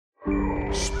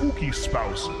Spooky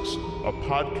Spouses, a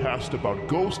podcast about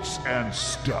ghosts and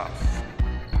stuff.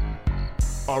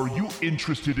 Are you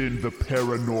interested in the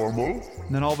paranormal?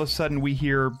 And then all of a sudden we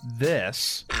hear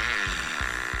this.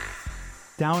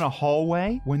 Down a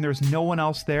hallway, when there's no one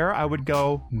else there, I would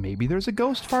go, maybe there's a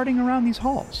ghost farting around these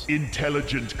halls.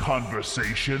 Intelligent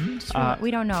conversations?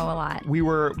 We don't know a lot. We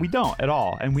don't at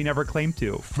all, and we never claimed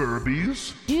to.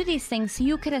 Furbies? Do these things so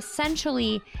you could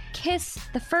essentially kiss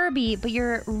the Furby, but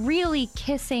you're really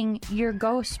kissing your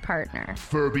ghost partner.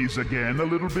 Furbies again a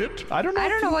little bit? I don't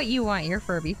know what you want your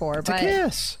Furby for, to but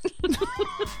kiss.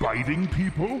 Biting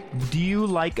people? Do you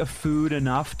like a food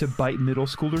enough to bite middle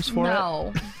schoolers for it?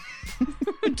 no.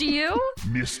 Do you?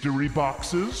 Mystery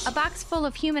boxes? A box full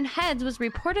of human heads was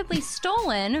reportedly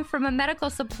stolen from a medical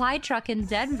supply truck in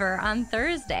Denver on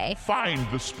Thursday. Find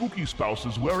the Spooky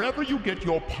Spouses wherever you get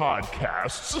your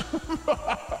podcasts.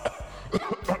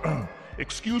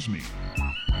 Excuse me.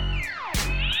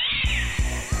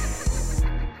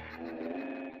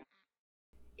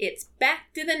 It's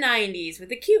back to the 90s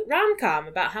with a cute rom-com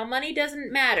about how money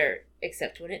doesn't matter,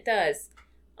 except when it does.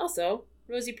 Also,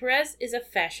 Rosie Perez is a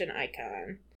fashion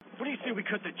icon. What do you say we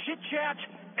cut the chit-chat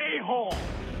a-hole?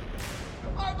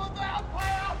 I'm a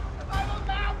vampire! I'm a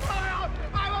vampire!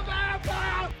 I'm a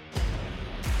vampire!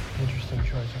 Interesting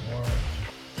choice of words.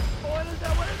 What is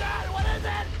that? What is that? What is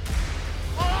it?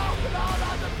 Oh, no,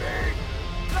 not the bee!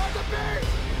 Not the bee!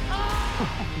 Ah!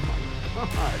 Oh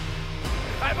my god.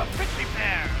 I'm a pixie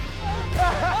pear!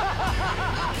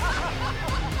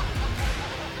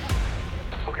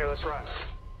 Okay, let's run.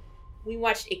 We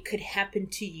watched It Could Happen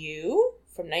to You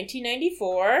from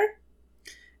 1994.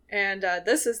 And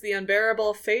this is The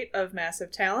Unbearable Fate of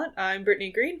Massive Talent. I'm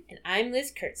Brittany Green. And I'm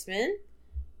Liz Kurtzman.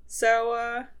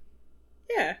 So,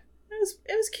 yeah, it was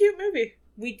a cute movie.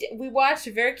 We watched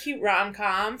a very cute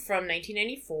rom-com from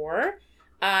 1994.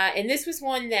 And this was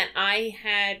one that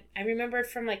I remembered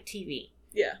from, like, TV.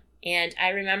 Yeah. And I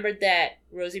remembered that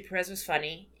Rosie Perez was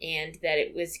funny and that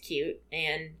it was cute,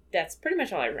 and that's pretty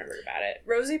much all I remembered about it.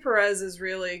 Rosie Perez is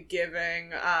really giving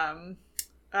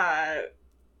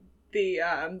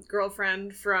the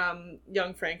girlfriend from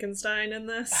Young Frankenstein in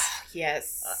this.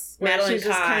 Yes. Where Madeline she's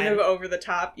just Kahn. kind of over the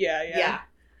top. Yeah.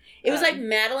 It was like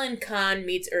Madeline Kahn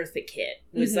meets Eartha Kitt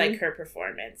was like her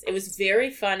performance. It was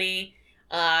very funny.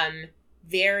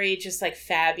 Very just like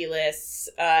fabulous,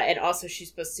 and also she's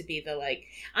supposed to be the like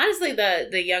honestly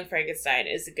the Young Frankenstein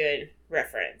is a good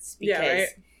reference because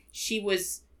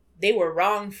they were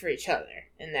wrong for each other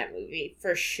in that movie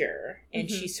for sure,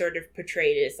 and she's sort of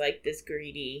portrayed as like this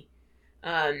greedy,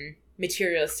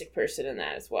 materialistic person in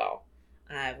that as well,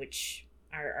 which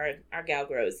our gal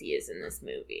Rosie is in this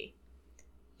movie.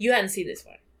 You hadn't seen this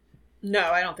one?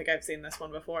 No, I don't think I've seen this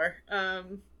one before. I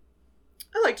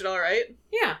liked it all right.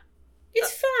 Yeah.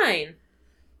 It's fine.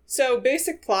 So,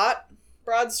 basic plot,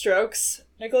 broad strokes.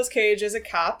 Nicolas Cage is a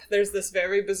cop. There's this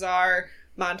very bizarre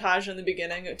montage in the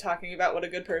beginning talking about what a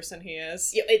good person he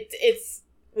is. Yeah,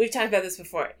 we've talked about this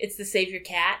before. It's the Save Your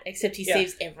Cat, except he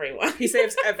saves everyone. He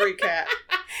saves every cat.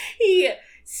 He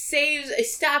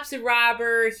stops a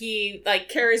robber. He, like...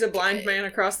 carries a blind man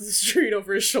across the street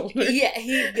over his shoulder. Yeah,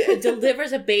 he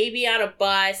delivers a baby on a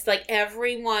bus. Like,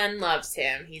 everyone loves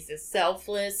him. He's a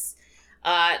selfless...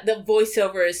 the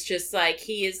voiceover is just like,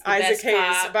 he is the Isaac best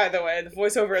Hayes, cop. by the way. The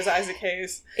voiceover is Isaac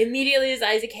Hayes. Immediately is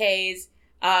Isaac Hayes.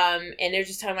 And they're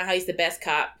just talking about how he's the best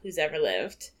cop who's ever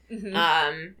lived. Mm-hmm.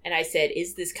 And I said,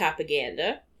 is this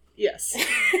propaganda? Yes.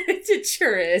 It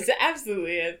sure is. It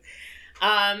absolutely is.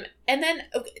 And then,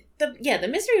 the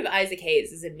mystery of Isaac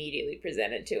Hayes is immediately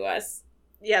presented to us.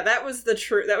 Yeah, that was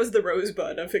the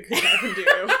rosebud of It Could Happen to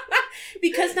You.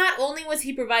 Because not only was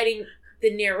he providing the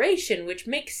narration, which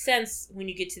makes sense when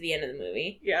you get to the end of the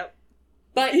movie. Yep.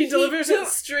 But he delivers it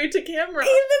straight to camera. He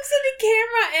looks at the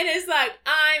camera and is like,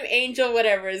 I'm Angel,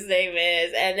 whatever his name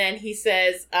is. And then he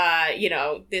says,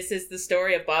 this is the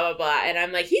story of blah, blah, blah. And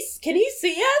I'm like, can he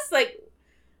see us? Like,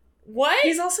 what?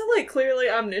 He's also, like, clearly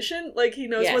omniscient. Like, he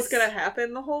knows what's gonna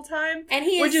happen the whole time. And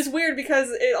which is weird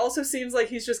because it also seems like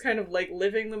he's just kind of, like,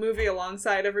 living the movie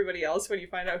alongside everybody else when you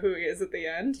find out who he is at the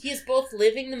end. He is both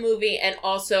living the movie and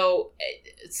also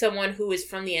someone who is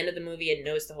from the end of the movie and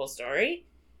knows the whole story.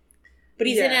 But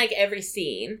he's in, like, every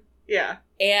scene. Yeah.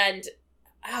 And,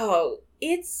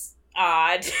 it's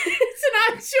odd. It's an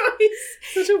odd choice.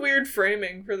 Such a weird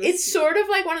framing for this. It's sort of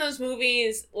like one of those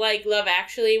movies, like Love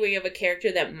Actually, where you have a character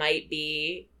that might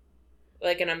be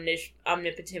like an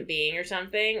omnipotent being or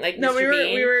something. Like no,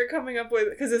 Mr. we were coming up with,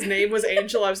 because his name was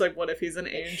Angel. I was like, what if he's an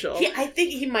angel? Yeah, I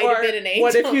think he might have been an angel.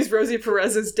 What if he's Rosie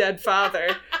Perez's dead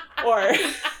father? Or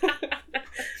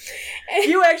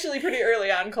You actually pretty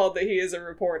early on called that he is a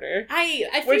reporter.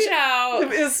 I Which figured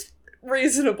out. is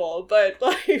reasonable, but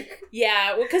like...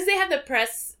 Yeah, well, because they have the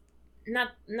press...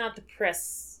 Not the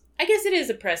press... I guess it is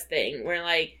a press thing, where,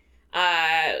 like,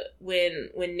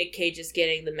 when Nick Cage is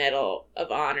getting the Medal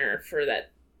of Honor for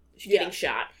that... getting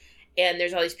shot, and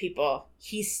there's all these people,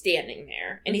 he's standing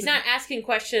there, and he's not asking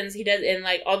questions, and,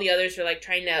 like, all the others are, like,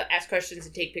 trying to ask questions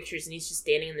and take pictures, and he's just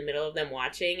standing in the middle of them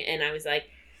watching, and I was like,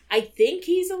 I think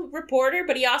he's a reporter,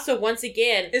 but he also, once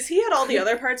again... Is he at all the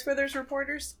other parts where there's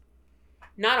reporters?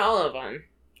 Not all of them.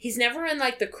 He's never in,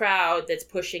 like, the crowd that's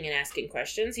pushing and asking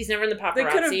questions. He's never in the paparazzi. They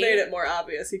could have made it more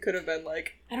obvious. He could have been,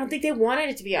 like... I don't think they wanted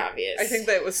it to be obvious. I think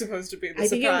that was supposed to be the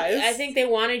surprise. I think they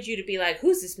wanted you to be like,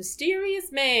 who's this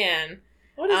mysterious man?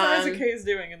 What is Isaac Hayes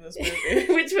doing in this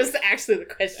movie? Which was actually the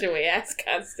question we asked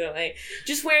constantly.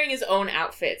 Just wearing his own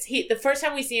outfits. The first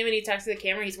time we see him and he talks to the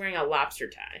camera, he's wearing a lobster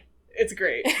tie. It's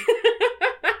great.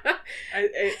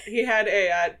 He had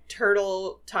a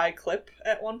turtle tie clip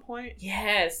at one point.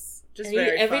 Yes. Just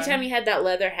every time he had that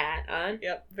leather hat on.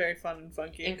 Yep, very fun and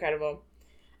funky. Incredible.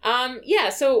 Yeah,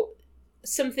 so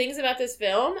some things about this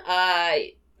film.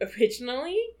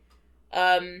 Originally,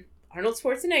 Arnold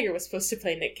Schwarzenegger was supposed to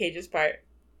play Nick Cage's part.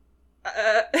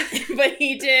 But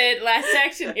he did Last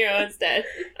Action Hero instead.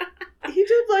 He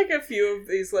did, like, a few of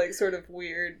these, like, sort of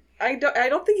weird... I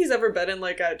don't think he's ever been in,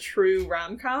 like, a true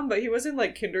rom-com, but he was in,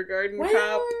 like, Kindergarten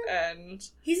Cop and...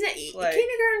 He's in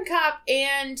Kindergarten Cop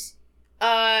and...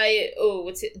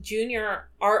 Junior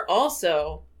are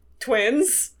also...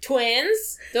 Twins?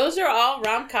 Those are all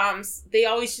rom-coms. They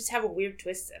always just have a weird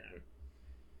twist in them.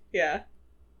 Yeah.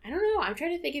 I don't know. I'm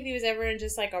trying to think if he was ever in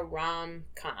just, like, a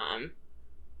rom-com.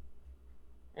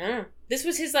 I don't know. This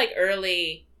was his, like,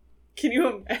 early... Can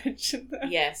you imagine that?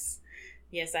 Yes,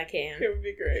 I can. It would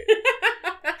be great.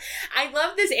 I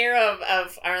love this era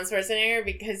of Arnold Schwarzenegger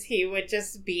because he would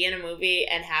just be in a movie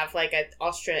and have, like, an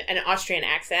Austrian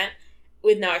accent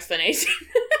with no explanation.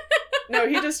 No,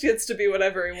 he just gets to be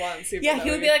whatever he wants. He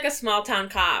would be like a small town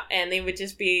cop, and they would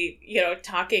just be,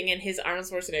 talking in his Arnold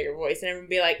Schwarzenegger voice, and everyone would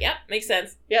be like, yep, makes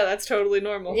sense. Yeah, that's totally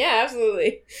normal. Yeah,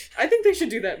 absolutely. I think they should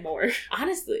do that more.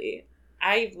 Honestly,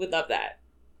 I would love that.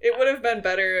 It would have been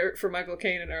better for Michael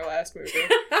Caine in our last movie.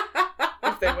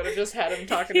 If they would have just had him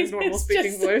talk in his normal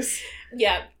speaking voice.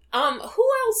 Yeah. Who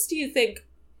else do you think...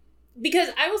 Because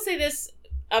I will say this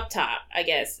up top, I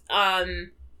guess.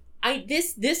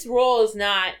 This role is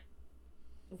not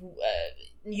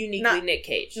uniquely Nick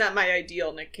Cage. Not my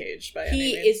ideal Nick Cage by any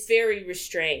means. He is very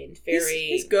restrained.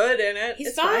 He's good in it.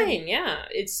 He's fine, yeah.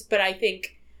 But I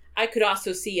think I could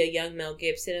also see a young Mel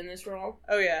Gibson in this role.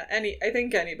 Oh yeah, I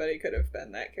think anybody could have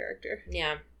been that character.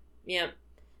 Yeah.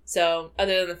 So,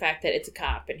 other than the fact that it's a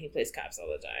cop and he plays cops all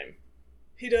the time.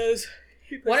 He does.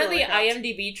 One of the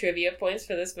IMDb trivia points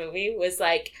for this movie was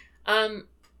like,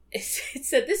 it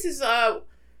said this is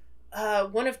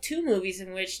one of 2 movies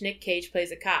in which Nick Cage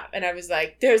plays a cop. And I was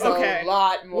like, there's a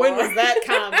lot more. When was that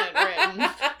comment written?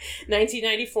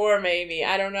 1994 maybe.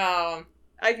 I don't know.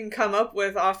 I can come up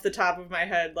with, off the top of my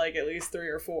head, like at least 3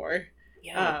 or 4.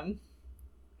 Yeah.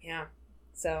 Yeah.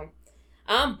 So,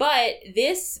 but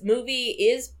this movie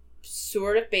is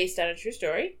sort of based on a true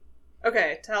story.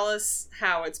 Okay, tell us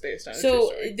how it's based on a true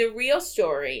story. So, the real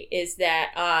story is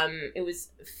that it was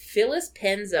Phyllis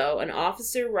Penzo and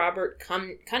Officer Robert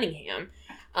Cunningham,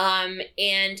 and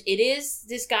it is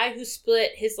this guy who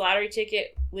split his lottery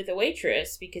ticket with a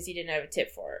waitress because he didn't have a tip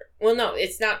for her. Well, no,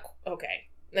 it's not... Okay,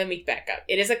 let me back up.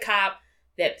 It is a cop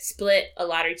that split a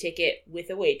lottery ticket with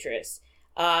a waitress,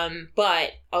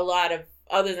 but a lot of...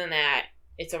 Other than that,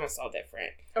 it's almost all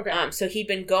different. Okay. So, he'd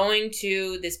been going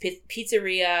to this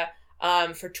pizzeria...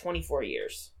 for 24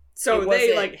 years. So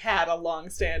they, like, had a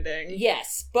long-standing...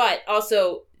 Yes, but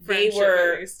also they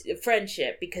were...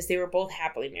 Friendship, because they were both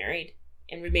happily married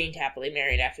and remained happily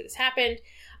married after this happened.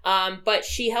 But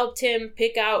she helped him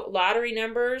pick out lottery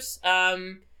numbers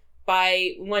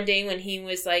by one day when he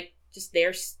was, like, just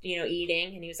there,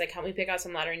 eating. And he was like, help me pick out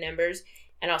some lottery numbers,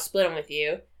 and I'll split them with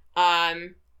you.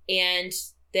 And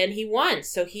then he won.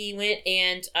 So he went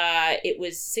and it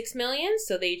was $6 million,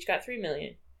 so they each got $3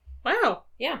 million. Wow.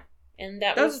 Yeah. And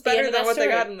that was better than what story.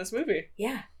 they got in this movie.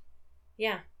 Yeah.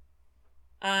 Yeah.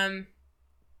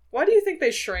 Why do you think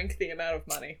they shrank the amount of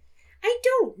money? I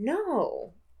don't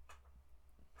know.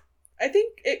 I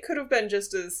think it could have been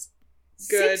just as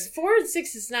good. 4 and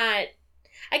 6 is not...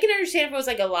 I can understand if it was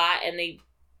like a lot and they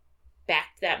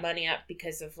backed that money up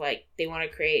because of like they want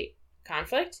to create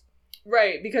conflict.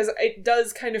 Right, because it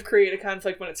does kind of create a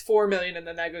conflict when it's $4 million and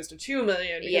then that goes to $2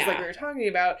 million. Because like we were talking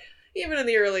about... Even in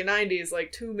the early 90s,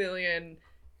 like, $2 million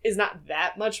is not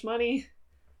that much money.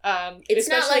 It's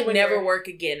not especially like when never you're- work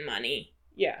again money.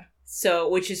 Yeah. So,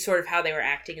 which is sort of how they were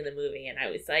acting in the movie, and I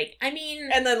was like, I mean,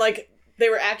 And then, like, they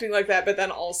were acting like that, but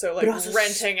then also, like, but also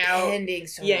renting out spending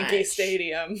so Yankee much.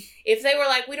 Stadium. If they were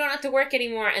like, we don't have to work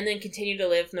anymore, and then continue to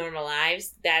live normal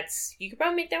lives, you could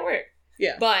probably make that work.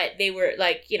 Yeah. But they were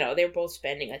like, they were both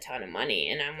spending a ton of money,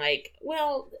 and I'm like,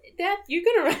 well, you're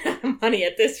gonna run out of money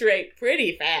at this rate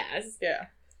pretty fast. Yeah.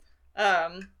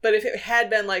 But if it had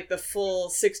been like the full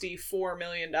 $64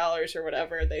 million or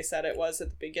whatever they said it was at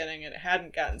the beginning and it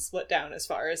hadn't gotten split down as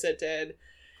far as it did,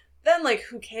 then like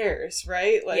who cares,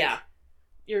 right? Like Yeah.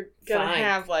 you're gonna Fine.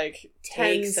 have like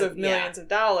Take tens some- of millions of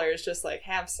dollars, just like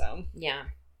have some. Yeah.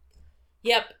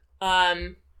 Yep.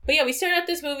 But yeah, we started out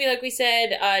this movie, like we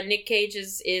said, Nick Cage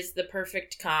is the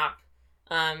perfect cop.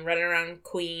 Running around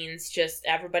Queens, just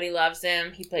everybody loves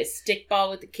him. He plays stickball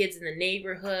with the kids in the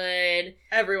neighborhood.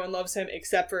 Everyone loves him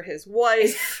except for his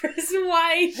wife, His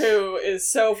wife. who is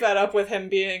so fed up with him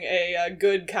being a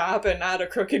good cop and not a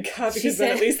crooked cop, She because then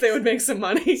said- at least they would make some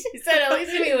money. She said at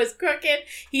least if he was crooked,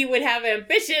 he would have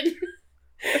ambition.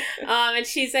 And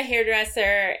she's a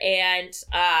hairdresser, and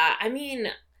I mean,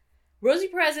 Rosie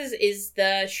Perez is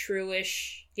the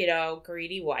shrewish,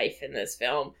 greedy wife in this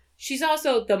film. She's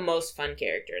also the most fun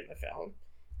character in the film.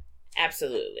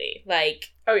 Absolutely.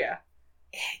 Like, Oh yeah.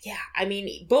 yeah, I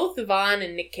mean, both Yvonne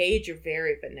and Nick Cage are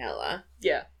very vanilla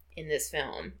Yeah. in this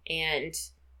film. And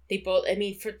they both, I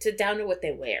mean, down to what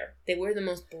they wear. They wear the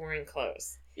most boring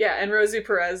clothes. Yeah, and Rosie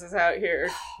Perez is out here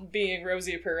being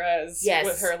Rosie Perez Yes.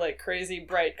 with her like crazy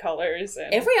bright colors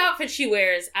and Every outfit she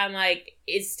wears, I'm like,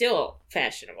 is still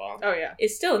fashionable. oh yeah,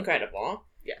 It's still incredible.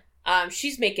 Yeah.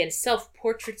 She's making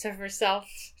self-portraits of herself.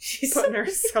 She's putting her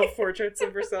self-portraits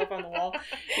of herself on the wall.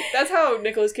 That's how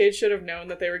Nicolas Cage should have known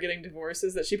that they were getting divorced,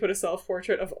 is that she put a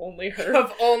self-portrait of only her.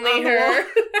 of only on the her.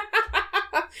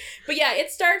 But yeah,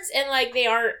 it starts and like they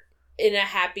aren't in a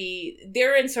happy,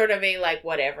 they're in sort of a like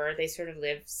whatever, they sort of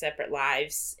live separate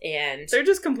lives, and They're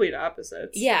just complete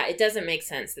opposites. yeah, it doesn't make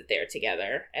sense that they're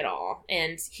together at all.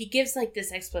 And he gives like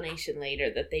this explanation later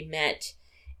that they met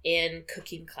in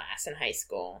cooking class in high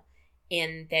school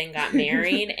and then got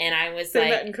married. And I was They like,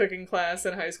 met in cooking class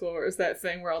in high school, where it was that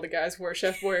thing where all the guys wore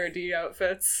Chef Boyardee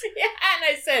outfits. yeah, and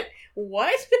I said,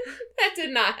 what? That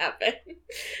did not happen.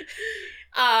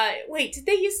 Wait, did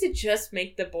they used to just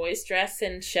make the boys dress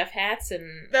in chef hats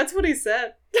and That's what he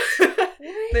said.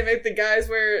 They make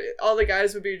all the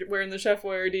guys would be wearing the Chef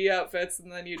Boyardee outfits,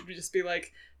 and then you'd just be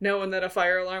like, knowing that a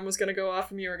fire alarm was going to go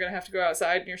off and you were going to have to go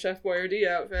outside in your Chef Boyardee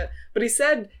outfit. But he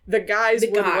said the guys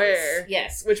would wear,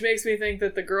 yes. which makes me think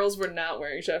that the girls were not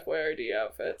wearing Chef Boyardee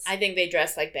outfits. I think they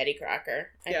dressed like Betty Crocker.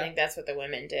 I Yeah. think that's what the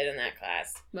women did in that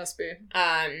class. Must be.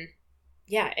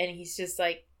 Yeah, and he's just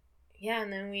like, yeah,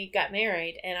 and then we got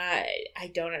married, and I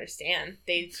don't understand.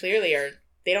 They clearly are.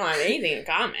 They don't have anything in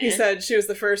common. He said she was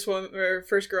the first woman, or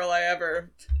first girl I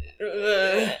ever.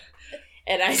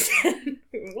 And I said,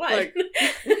 what? Like-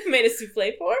 Made a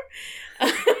souffle for?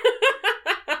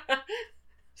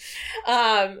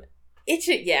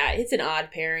 It's an odd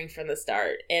pairing from the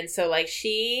start. And so, like,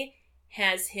 she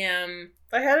has him...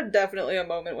 I had definitely a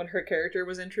moment when her character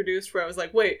was introduced where I was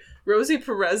like, wait, Rosie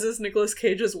Perez is Nicolas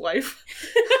Cage's wife?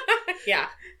 Yeah.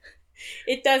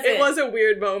 It doesn't... It was a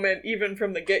weird moment, even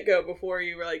from the get-go, before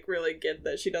you were like really get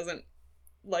that she doesn't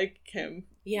like him.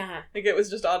 Yeah. Like, it was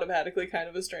just automatically kind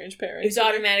of a strange pairing. It was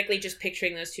automatically just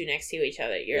picturing those two next to each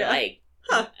other. You're Yeah. like,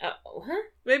 Huh. Huh?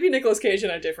 Maybe Nicolas Cage in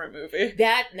a different movie.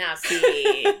 Now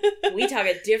see, we talk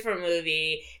a different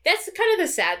movie. That's kind of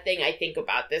the sad thing I think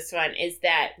about this one, is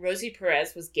that Rosie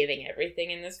Perez was giving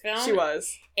everything in this film. She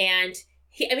was. And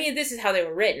this is how they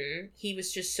were written. He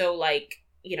was just so like,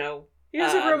 He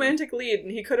was a romantic lead, and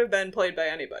he could have been played by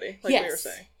anybody, like we were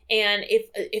saying. And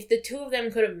if the two of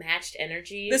them could have matched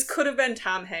energies, This could have been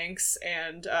Tom Hanks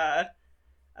and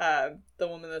the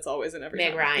woman that's always in every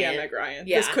Meg Tom- Ryan. Yeah, Meg Ryan.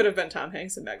 Yeah. This could have been Tom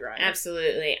Hanks and Meg Ryan.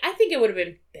 absolutely. I think it would have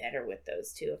been better with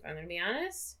those two, if I'm going to be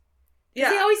honest. Yeah.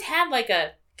 They always had like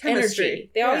a Chemistry.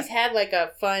 energy. They Yeah. always had like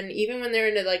a fun, even when they're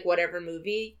into like whatever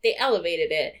movie, they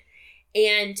elevated it.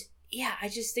 And yeah, I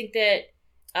just think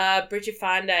that Bridget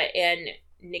Fonda and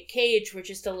Nick Cage were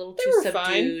just a little They too were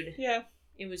subdued. fine. Yeah.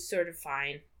 It was sort of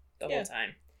fine the Yeah. whole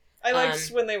time. I liked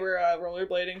when they were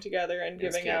rollerblading together and That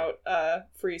was giving cute. out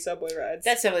free subway rides.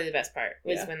 That's definitely the best part,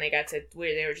 was Yeah. when they got to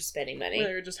where they were just spending money. When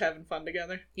they were just having fun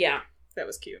together. Yeah. That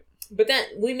was cute. But then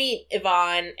we meet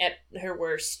Yvonne at her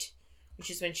worst,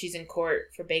 which is when she's in court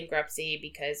for bankruptcy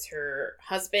because her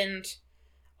husband,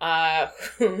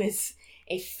 who is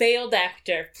a failed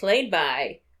actor played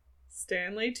by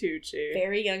Stanley Tucci.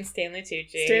 very young Stanley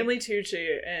Tucci. Stanley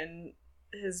Tucci and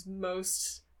his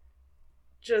most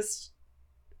just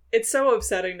it's so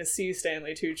upsetting to see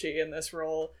Stanley Tucci in this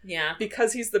role. Yeah.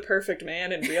 Because he's the perfect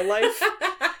man in real life.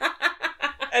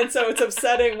 And so it's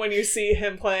upsetting when you see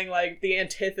him playing, like, the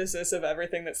antithesis of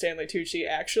everything that Stanley Tucci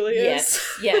actually is.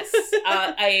 Yes.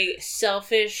 A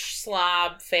selfish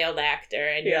slob failed actor.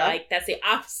 And you're like, that's the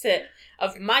opposite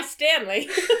of my Stanley.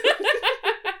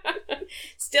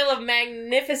 Still a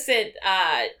magnificent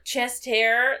chest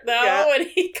hair, though, when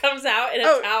he comes out in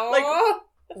a towel.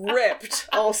 Like, ripped,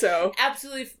 also.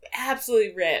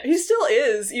 Absolutely ripped. He still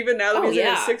is, even now that he's in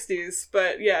his 60s.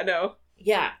 But, yeah, no.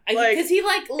 Yeah, because he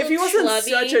looks if he wasn't schlubby.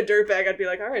 such a dirtbag, I'd be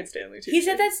like, all right, Stanley Tucci. He's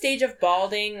at that stage of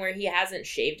balding where he hasn't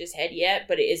shaved his head yet,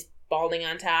 but it is balding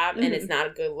on top, and it's not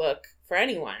a good look for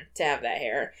anyone to have that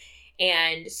hair.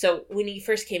 And so when he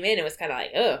first came in, it was kind of like,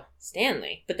 oh,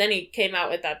 Stanley. But then he came out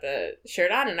without the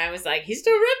shirt on, and I was like, he's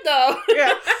still ripped, though.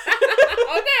 Yeah.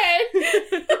 Okay.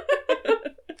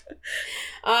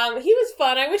 He was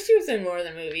fun. I wish he was in more of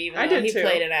the movie, even though he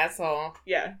played an asshole.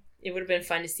 Yeah. It would have been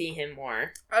fun to see him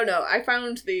more. Oh, no. I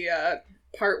found the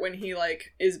part when he,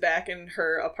 like, is back in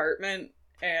her apartment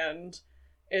and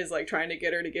is, like, trying to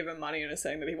get her to give him money and is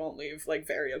saying that he won't leave, like,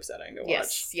 very upsetting to watch.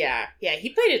 Yes, yeah. Yeah, he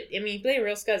played it. I mean, he played a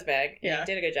real scuzzbag, and he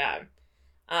did a good job.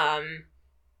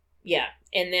 Yeah.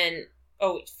 And then,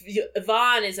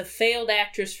 Yvonne is a failed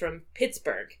actress from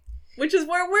Pittsburgh. Which is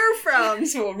where we're from.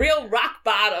 So real rock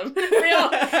bottom.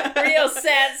 Real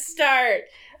sad start.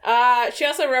 She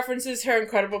also references her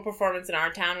incredible performance in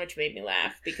Our Town, which made me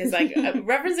laugh. Because, like,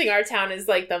 referencing Our Town is,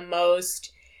 like, the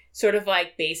most sort of,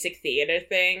 like, basic theater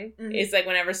thing. Mm-hmm. It's, like,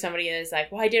 whenever somebody is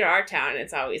like, well, I did Our Town,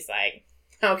 it's always like,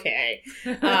 okay.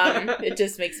 It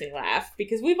just makes me laugh.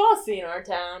 Because we've all seen Our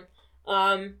Town.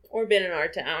 Or been in Our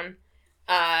Town.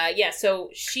 So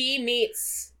she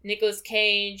meets Nicolas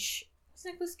Cage. What's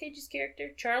Nicolas Cage's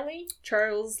character? Charlie?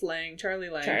 Charlie Lang.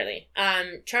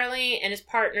 Charlie and his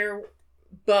partner,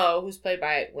 Bo, who's played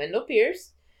by Wendell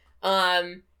Pierce,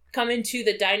 come into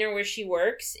the diner where she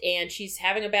works, and she's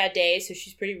having a bad day, so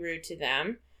she's pretty rude to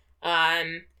them.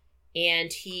 And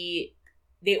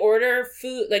they order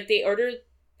food, like, they order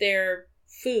their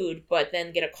food, but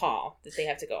then get a call that they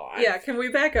have to go on. Yeah, can we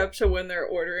back up to when they're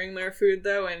ordering their food,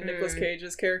 though, and Nicolas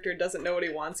Cage's character doesn't know what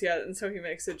he wants yet, and so he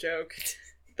makes a joke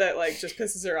that, like, just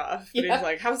pisses her off. But he's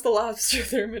like, how's the lobster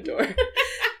thermidor?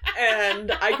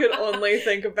 And I could only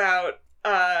think about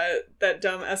that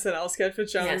dumb SNL sketch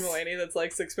with John Mulaney that's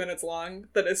like 6 minutes long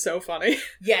that is so funny.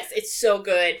 Yes, it's so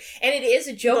good. And it is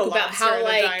a joke about how,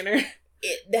 like,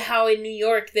 how in New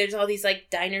York there's all these, like,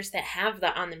 diners that have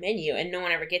that on the menu and no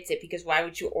one ever gets it, because why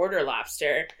would you order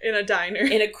lobster in a diner?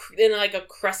 In like a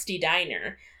crusty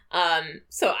diner.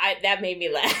 So that made me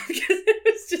laugh, because it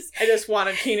was just... I just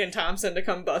wanted Kenan Thompson to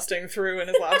come busting through in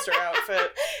his lobster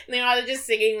outfit. And they're all just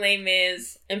singing Les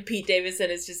Mis, and Pete Davidson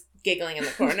is just giggling in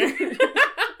the corner.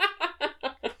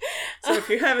 So if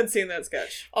you haven't seen that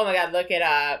sketch... Oh my god, look it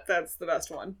up. That's the best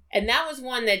one. And that was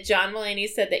one that John Mulaney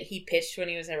said that he pitched when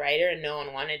he was a writer and no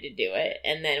one wanted to do it.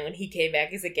 And then when he came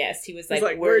back as a guest, he was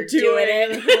like, we're doing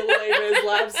it. The Les Mis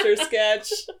lobster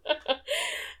sketch.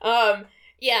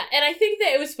 Yeah, and I think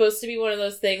that it was supposed to be one of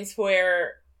those things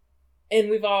where, and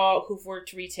we've all who've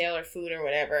worked retail or food or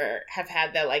whatever have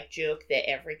had that, like, joke that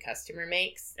every customer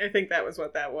makes. I think that was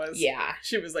what that was. Yeah.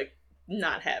 She was, like,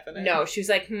 not having it. No, she was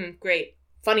like, great.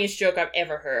 Funniest joke I've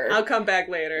ever heard. I'll come back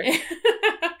later.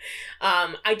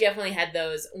 I definitely had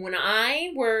those. When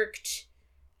I worked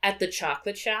at the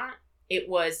chocolate shop, it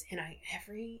was, and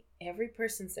every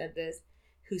person said this,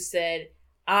 who said,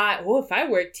 if I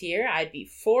worked here, I'd be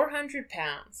 400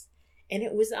 pounds. And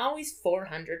it was always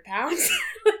 400 pounds.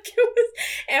 Like, it was,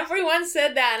 everyone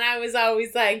said that, and I was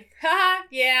always like,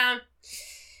 yeah.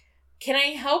 Can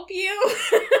I help you?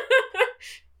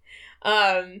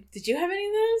 Did you have any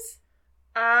of those?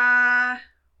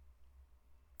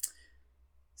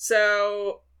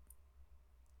 So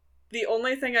the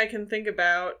only thing I can think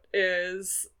about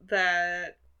is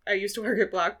that I used to work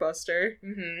at Blockbuster.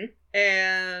 Mm-hmm.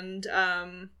 And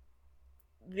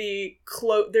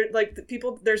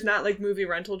there's not, like, movie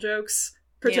rental jokes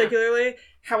particularly. Yeah.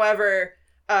 However,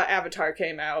 Avatar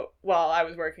came out while I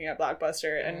was working at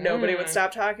Blockbuster, and nobody would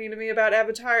stop talking to me about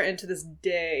Avatar, and to this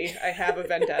day I have a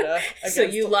vendetta against... So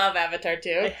you love Avatar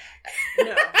too?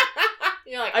 No.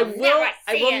 You're like, I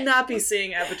will not be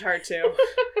seeing Avatar 2.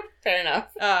 Fair enough.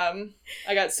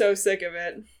 I got so sick of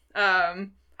it.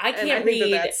 I can't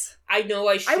read. I know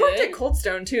I should. I worked at Cold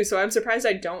Stone too, so I'm surprised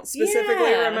I don't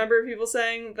specifically remember people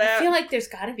saying that. I feel like there's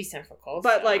got to be some for Cold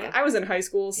Stone. But, like, I was in high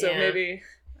school, so maybe...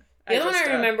 The other one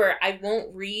I remember, I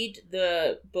won't read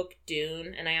the book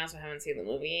Dune, and I also haven't seen the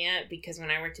movie yet, because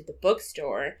when I worked at the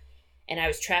bookstore and I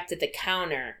was trapped at the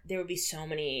counter, there would be so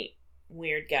many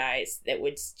weird guys that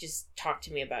would just talk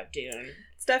to me about Dune.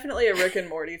 It's definitely a Rick and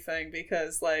Morty thing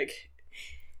because, like,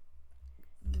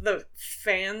 the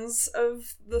fans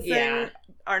of the thing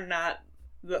are not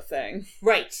the thing.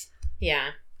 Right.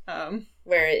 Yeah.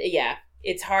 Where,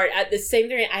 it's hard. The same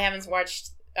thing, I haven't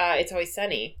watched It's Always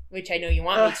Sunny, which I know you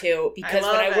want me to, because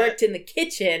when I worked in the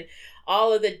kitchen,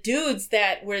 all of the dudes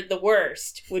that were the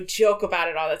worst would joke about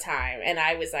it all the time. And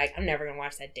I was like, I'm never going to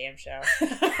watch that damn show.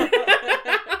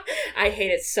 I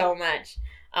hate it so much.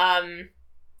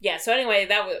 So anyway,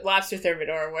 that was Lobster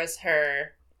Thermidor was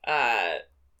her...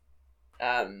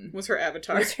 was her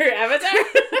avatar.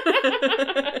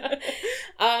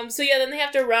 Then they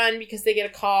have to run because they get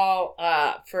a call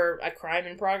for a crime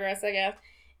in progress, I guess.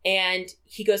 And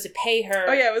he goes to pay her.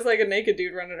 Oh, yeah, it was like a naked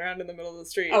dude running around in the middle of the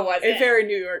street. Oh, was it? A very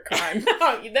New York crime.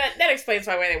 That explains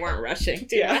why they weren't rushing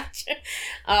too much.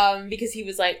 Because he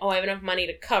was like, I have enough money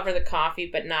to cover the coffee,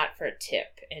 but not for a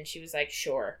tip. And she was like,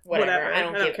 sure, whatever. I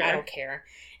don't care.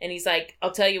 And he's like,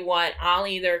 I'll tell you what, I'll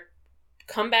either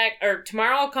come back, or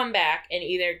tomorrow I'll come back and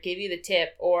either give you the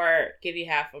tip or give you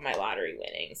half of my lottery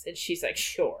winnings. And she's like,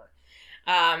 sure.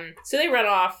 So they run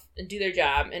off and do their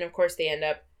job. And of course they end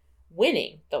up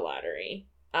winning the lottery.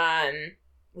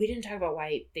 We didn't talk about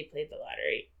why they played the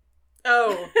lottery.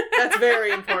 Oh, that's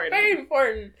very important. Very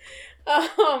important.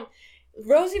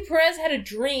 Rosie Perez had a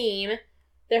dream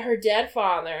that her dead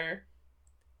father...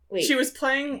 Wait. She was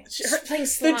playing... She's playing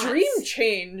slots. The dream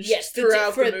changed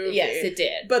throughout the movie. Yes, it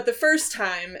did. But the first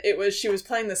time, she was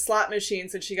playing the slot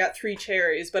machines and she got 3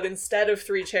 cherries. But instead of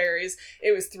 3 cherries,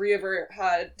 it was 3 of her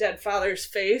dead father's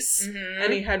face. Mm-hmm.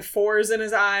 And he had 4s in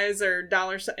his eyes or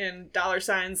dollar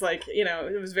signs. Like,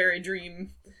 it was very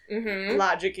dream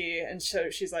logic-y. And so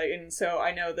she's like, and so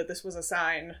I know that this was a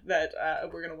sign that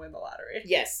we're going to win the lottery.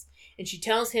 Yes. And she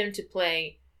tells him to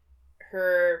play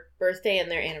her birthday and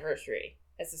their anniversary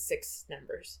as the 6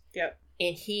 numbers. Yep.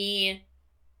 And he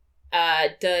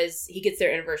gets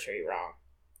their anniversary wrong.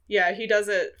 Yeah, he does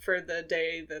it for the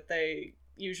day that they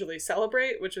usually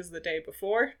celebrate, which is the day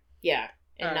before. Yeah,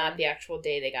 and not the actual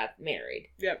day they got married.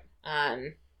 Yep.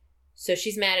 So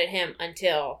she's mad at him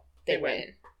until they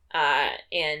win.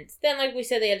 And then, like we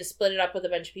said, they had to split it up with a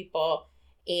bunch of people.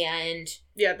 And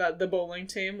yeah, the bowling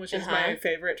team, which is my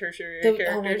favorite tertiary characters.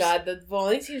 Oh my god, the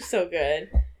bowling team's so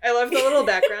good. I love the little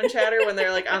background chatter when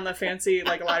they're like on the fancy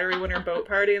like lottery winner boat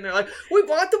party and they're like, we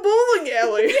bought the bowling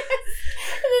alley. Yes.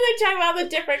 And then they talk about the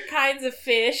different kinds of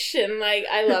fish and like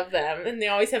I love them. And they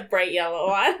always have bright yellow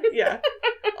on. Yeah.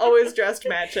 Always dressed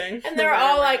matching. And they're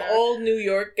all like old New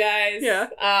York guys. Yeah.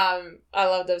 I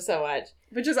love them so much.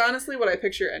 Which is honestly what I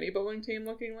picture any bowling team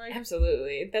looking like.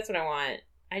 Absolutely. That's what I want.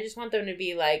 I just want them to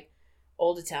be like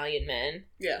old Italian men.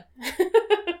 Yeah.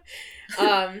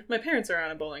 My parents are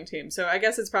on a bowling team, so I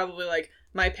guess it's probably like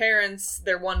my parents,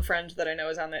 their one friend that I know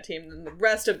is on that team, and the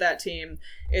rest of that team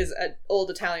is old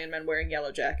Italian men wearing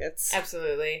yellow jackets.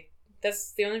 Absolutely.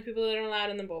 That's the only people that are allowed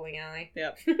in the bowling alley.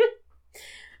 Yep.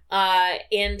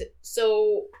 And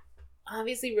so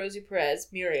obviously Rosie Perez,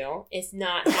 Muriel, is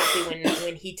not happy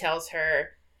when he tells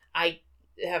her, I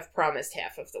have promised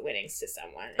half of the winnings to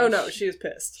someone. And oh no, she is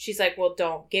pissed. She's like, well,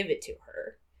 don't give it to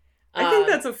her. I think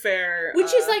that's a fair...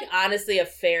 Which is, like, honestly a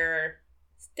fair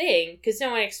thing, because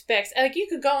no one expects... Like, you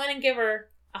could go in and give her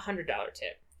 $100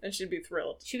 tip. And she'd be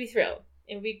thrilled. She'd be thrilled.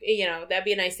 It would be, that'd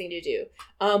be a nice thing to do.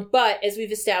 But, as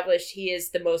we've established, he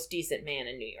is the most decent man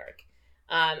in New York.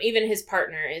 Even his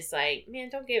partner is like, man,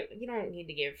 you don't need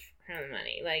to give her the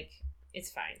money. Like,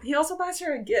 it's fine. He also buys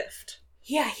her a gift.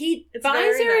 Yeah, he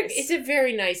buys her... Nice. It's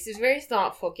a very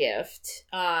thoughtful gift.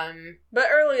 But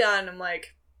early on, I'm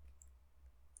like...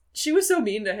 She was so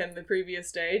mean to him the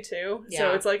previous day, too. Yeah.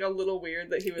 So it's, like, a little weird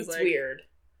that he was, it's weird.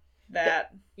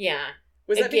 That. Yeah.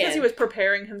 Was that because he was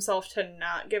preparing himself to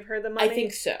not give her the money? I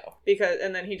think so.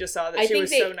 And then he just saw that she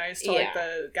was so nice to, like,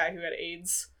 the guy who had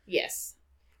AIDS. Yes.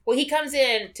 Well, he comes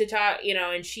in to talk,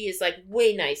 and she is, like,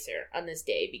 way nicer on this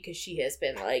day because she has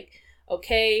been like,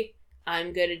 okay,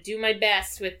 I'm gonna do my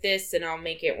best with this and I'll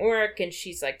make it work. And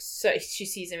she's like, so she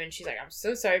sees him and she's like, I'm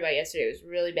so sorry about yesterday. It was a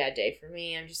really bad day for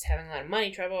me. I'm just having a lot of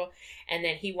money trouble. And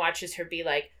then he watches her be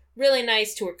like really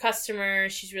nice to her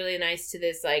customers. She's really nice to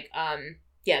this like,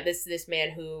 this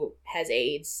man who has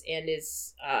AIDS and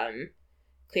is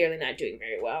clearly not doing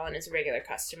very well and is a regular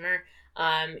customer.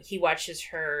 He watches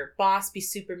her boss be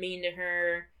super mean to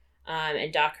her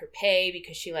and dock her pay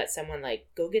because she let someone like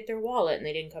go get their wallet and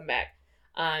they didn't come back.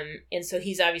 And so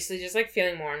he's obviously just like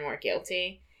feeling more and more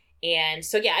guilty. And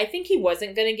so, yeah, I think he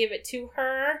wasn't going to give it to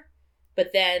her,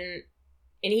 but then,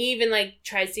 and he even like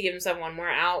tries to give himself one more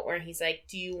out where he's like,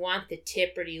 do you want the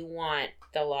tip or do you want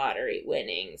the lottery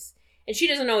winnings? And she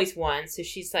doesn't know he's won, so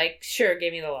she's like, sure,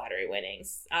 give me the lottery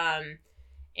winnings.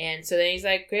 And so then he's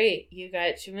like, great, you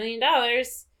got $2 million.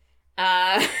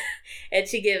 And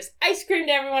she gives ice cream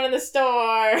to everyone in the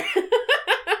store.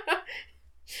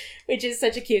 Which is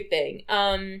such a cute thing.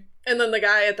 And then the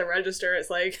guy at the register is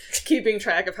like keeping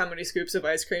track of how many scoops of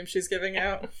ice cream she's giving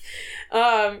out.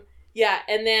 Yeah,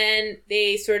 and then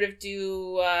they sort of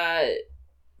do,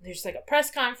 there's like a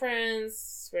press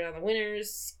conference where all the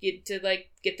winners get to like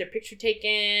get their picture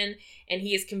taken, and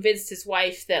he has convinced his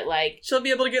wife that like she'll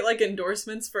be able to get like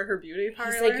endorsements for her beauty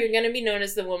parlor. He's like, you're gonna be known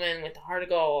as the woman with the heart of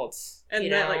gold.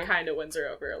 And that like kind of wins her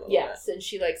over a little bit. Yes, and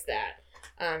she likes that.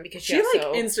 Because she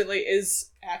like instantly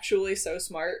is actually so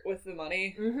smart with the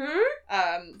money.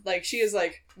 Mm-hmm. Like she is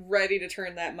like ready to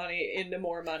turn that money into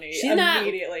more money she's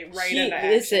immediately, into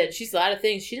action. Listen, she's a lot of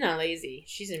things. She's not lazy.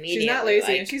 She's immediately. She's not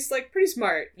lazy, and she's like pretty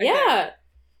smart. Yeah,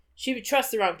 she would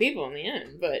trust the wrong people in the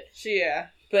end, but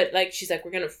But like she's like,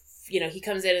 we're gonna, he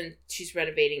comes in and she's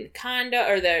renovating the condo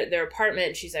or their apartment,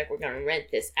 and she's like, we're gonna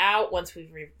rent this out once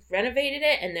we've renovated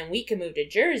it, and then we can move to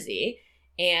Jersey.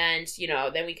 And,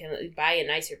 then we can buy a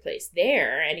nicer place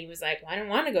there. And he was like, well, I don't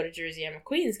want to go to Jersey. I'm a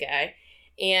Queens guy.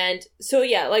 And so,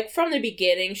 yeah, like from the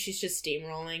beginning, she's just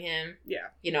steamrolling him.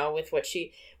 Yeah. With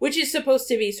which is supposed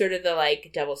to be sort of the like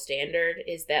double standard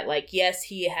is that like, yes,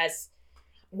 he has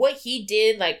what he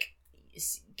did, like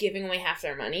giving away half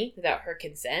their money without her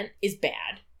consent is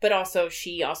bad. But also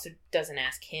she also doesn't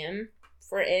ask him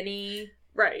for any.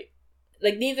 Right.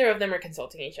 Like, neither of them are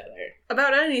consulting each other.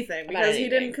 About anything, because he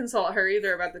didn't consult her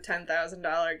either about the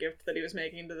 $10,000 gift that he was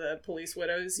making to the Police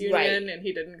Widows Union, right. And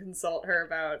he didn't consult her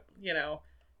about,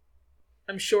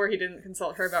 I'm sure he didn't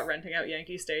consult her about renting out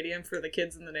Yankee Stadium for the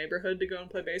kids in the neighborhood to go and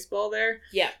play baseball there.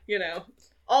 Yeah.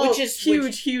 All which is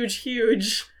huge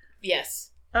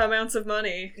yes. amounts of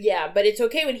money. Yeah, but it's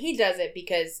okay when he does it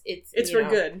because it's for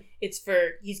good. It's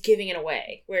for, he's giving it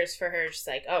away. Whereas for her, it's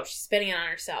like, oh, she's spending it on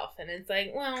herself. And it's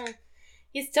like, well...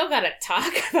 You still gotta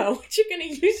talk about what you're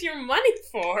gonna use your money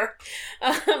for.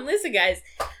 Listen, guys,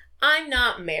 I'm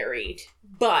not married,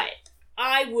 but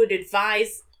I would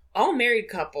advise all married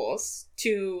couples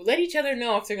to let each other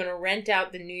know if they're gonna rent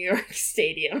out the New York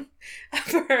Stadium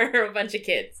for a bunch of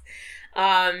kids.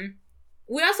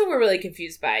 We also were really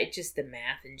confused by just the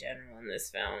math in general in this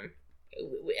film.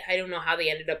 I don't know how they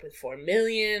ended up with $4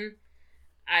 million.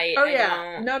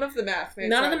 None of the math made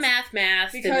None sense. of the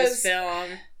math in this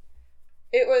film.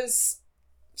 It was...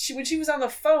 when she was on the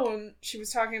phone, she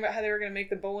was talking about how they were going to make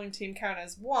the bowling team count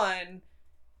as one,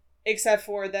 except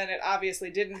for then it obviously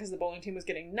didn't because the bowling team was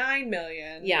getting $9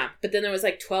 million. Yeah, but then there was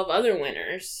like 12 other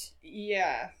winners.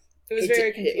 Yeah. It was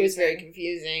very confusing. It was very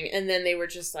confusing. And then they were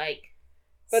just like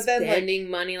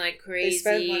spending money like crazy. They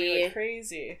spent money like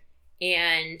crazy.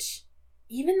 And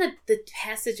even the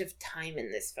passage of time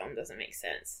in this film doesn't make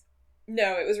sense.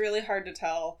 No, it was really hard to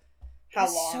tell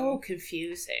how long. So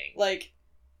confusing. Like...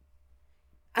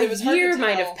 It was a year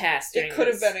might have passed. It could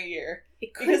have been a year.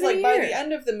 It could have been a year. By the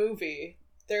end of the movie,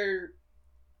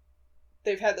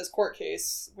 they've had this court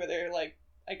case where they're like,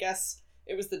 I guess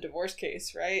it was the divorce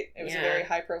case, right? It was a very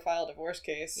high profile divorce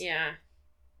case. Yeah.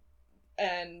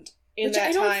 And in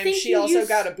that time, she also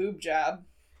got a boob job.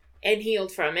 And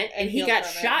healed from it. And he got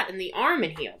shot in the arm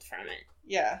and healed from it.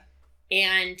 Yeah.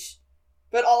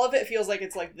 But all of it feels like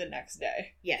it's like the next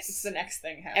day. Yes. It's the next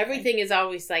thing happening. Everything is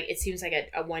always like, it seems like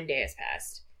a one day has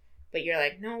passed. But you're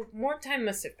like, no, more time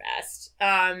must have passed.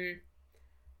 Well,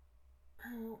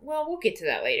 we'll get to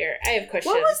that later. I have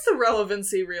questions. What was the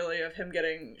relevancy, really, of him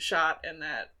getting shot in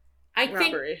that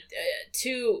robbery?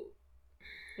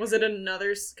 Was it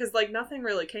another... Because, like, nothing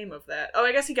really came of that. Oh,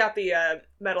 I guess he got the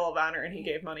Medal of Honor and he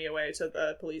gave money away to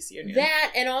the police union.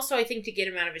 That, and also I think to get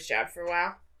him out of his job for a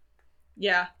while.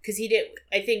 Yeah. Because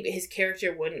I think his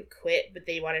character wouldn't quit, but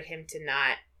they wanted him to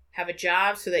not have a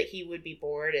job so that he would be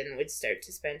bored and would start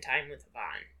to spend time with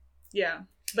Yvonne. Yeah.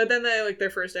 But then their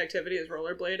first activity is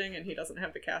rollerblading and he doesn't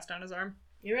have the cast on his arm.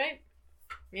 You're right.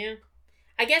 Yeah.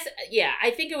 I guess,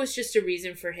 I think it was just a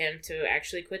reason for him to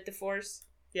actually quit the force.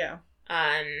 Yeah.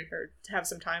 Or have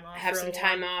some time off.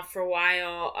 Off for a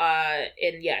while.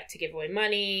 And to give away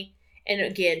money. And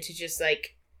again, to just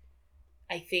like,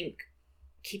 I think,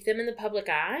 keep them in the public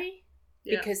eye.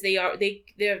 Yeah. Because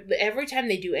they're every time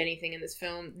they do anything in this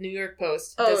film, New York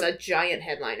Post does a giant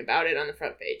headline about it on the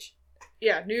front page.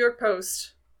 Yeah, New York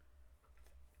Post.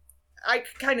 I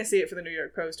kind of see it for the New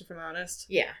York Post, if I'm honest.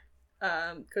 Yeah.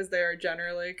 Because they're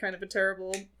generally kind of a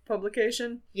terrible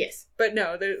publication. Yes. But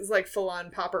no, there's like full-on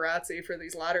paparazzi for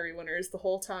these lottery winners the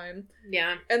whole time.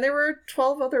 Yeah. And there were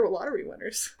 12 other lottery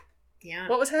winners. Yeah.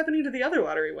 What was happening to the other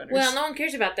lottery winners? Well, no one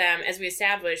cares about them, as we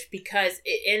established, because...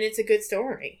 and it's a good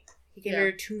story. He gave her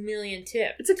a $2 million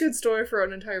tip. It's a good story for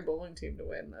an entire bowling team to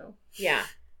win, though. Yeah.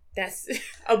 That's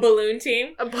a balloon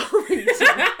team? A bowling team.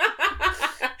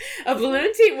 A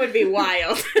balloon team would be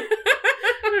wild.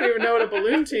 I don't even know what a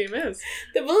balloon team is.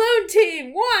 The balloon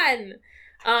team won!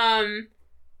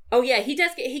 Oh yeah, he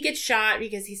gets shot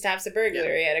because he stops a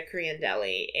burglary at a Korean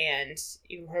deli, and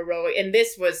heroic. And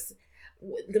this was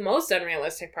the most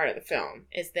unrealistic part of the film,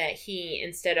 is that he,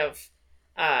 instead of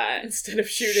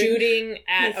shooting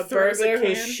at a burglar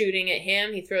who's shooting at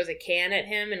him, he throws a can at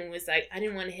him and was like, I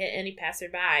didn't want to hit any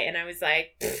passerby. And I was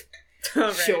like,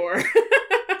 right. Sure.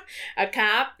 A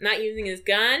cop not using his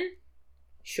gun?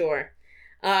 Sure.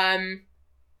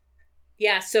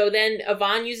 Yeah, so then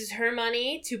Yvonne uses her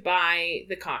money to buy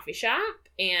the coffee shop,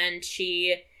 and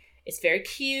it's very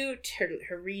cute.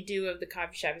 Her redo of the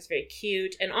coffee shop is very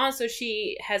cute. And also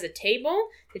she has a table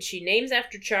that she names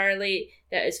after Charlie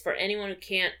that is for anyone who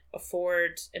can't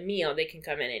afford a meal. They can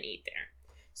come in and eat there.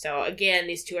 So again,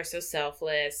 these two are so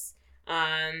selfless.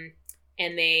 And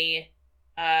they,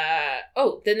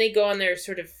 then they go on their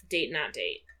sort of date, not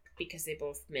date, because they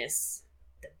both miss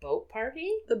the boat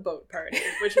party? The boat party,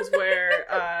 which is where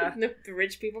the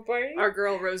rich people party? Our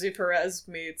girl Rosie Perez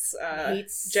meets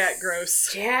Jack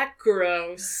Gross. Jack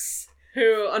Gross.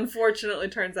 Who unfortunately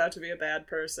turns out to be a bad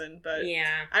person, but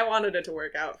yeah. I wanted it to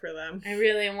work out for them. I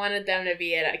really wanted them to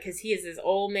be it, because he is this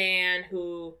old man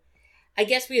who I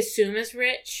guess we assume is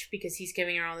rich because he's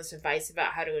giving her all this advice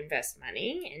about how to invest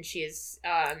money, and she is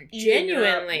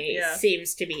genuinely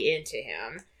seems to be into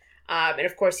him. And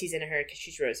of course he's into her because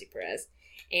she's Rosie Perez.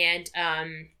 And,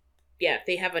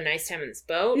 they have a nice time on this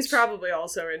boat. He's probably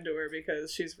also into her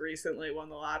because she's recently won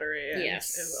the lottery and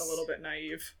is a little bit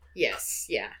naive. Yes,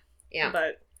 yeah.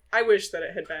 But I wish that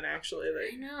it had been actually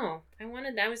I know.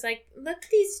 I was like, let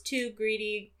these two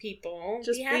greedy people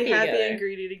just be happy together. And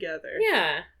greedy together.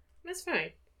 Yeah, that's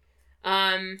fine.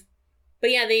 But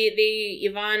yeah, they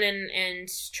Yvonne and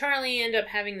Charlie end up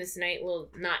having this little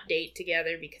not date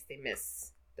together because they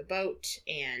miss the boat,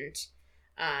 and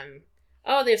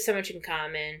they have so much in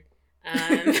common.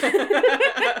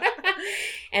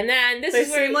 And then they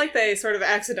seem like they sort of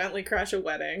accidentally crash a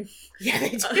wedding. Yeah, they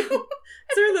do.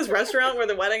 Is there this restaurant where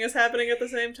the wedding is happening at the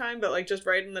same time, but like just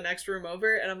right in the next room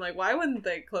over? And I'm like, why wouldn't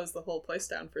they close the whole place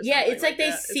down for something? Yeah, it's like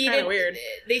they that? seated weird.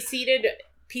 They seated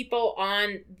people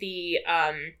on the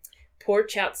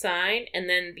porch outside, and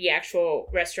then the actual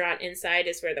restaurant inside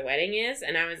is where the wedding is.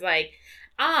 And I was like,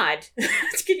 odd.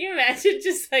 Can you imagine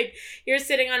just like you're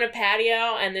sitting on a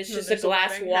patio and there's just a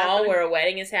glass wall where a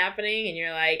wedding is happening, and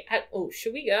you're like,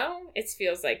 should we go? It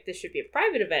feels like this should be a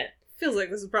private event. Feels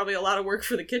like this is probably a lot of work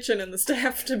for the kitchen and the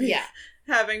staff to be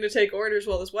having to take orders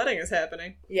while this wedding is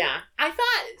happening. Yeah. I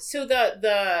thought, so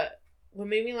the what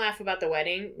made me laugh about the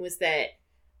wedding was that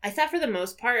I thought for the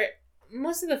most part,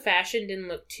 most of the fashion didn't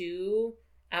look too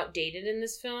outdated in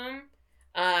this film.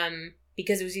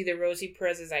 Because it was either Rosie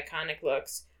Perez's iconic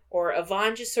looks or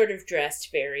Yvonne just sort of dressed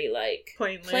very, like,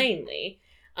 plainly.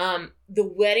 The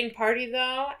wedding party,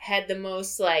 though, had the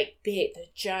most, like, the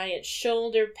giant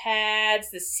shoulder pads,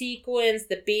 the sequins,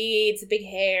 the beads, the big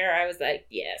hair. I was like,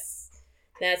 yes,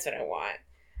 that's what I want.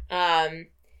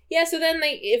 So then,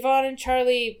 like, Yvonne and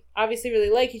Charlie obviously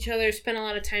really like each other, spend a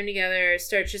lot of time together,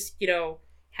 start just,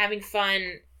 having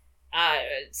fun,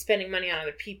 spending money on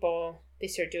other people. They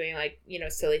start doing, like,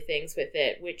 silly things with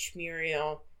it, which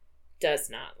Muriel does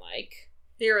not like.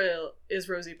 Muriel is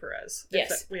Rosie Perez.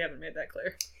 Yes. We haven't made that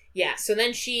clear. Yeah, so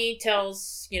then she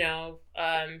tells, Charlie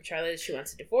that she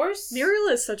wants a divorce. Muriel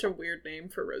is such a weird name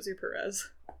for Rosie Perez.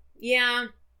 Yeah.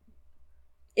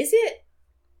 Is it?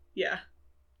 Yeah.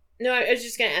 No, I was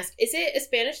just going to ask, is it a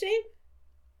Spanish name?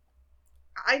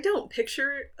 I don't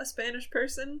picture a Spanish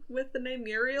person with the name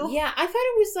Muriel. Yeah, I thought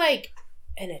it was, like,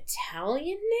 an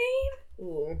Italian name?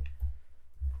 Ooh.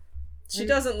 She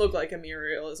doesn't look like a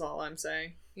Muriel is all I'm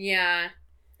saying. Yeah.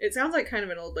 It sounds like kind of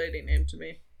an old lady name to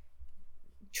me.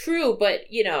 True, but,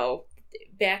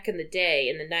 back in the day,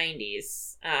 in the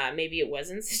 90s, maybe it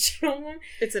wasn't such an old one.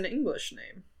 It's an English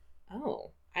name.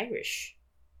 Oh, Irish.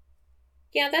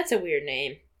 Yeah, that's a weird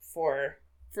name for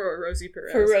Rosie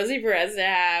Perez. For Rosie Perez to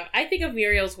have. I think of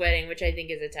Muriel's Wedding, which I think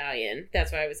is Italian.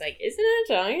 That's why I was like, is it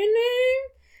an Italian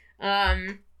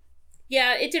name?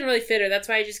 Yeah, it didn't really fit her. That's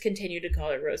why I just continued to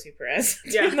call her Rosie Perez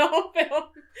during the whole film.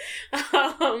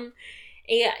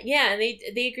 And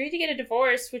they agreed to get a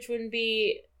divorce, which wouldn't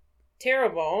be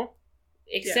terrible,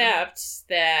 except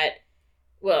that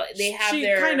Well, they have she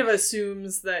their... kind of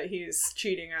assumes that he's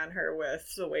cheating on her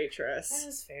with the waitress. That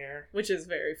is fair. Which is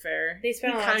very fair. They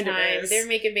spend a lot of time. They're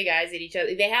making big eyes at each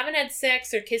other. They haven't had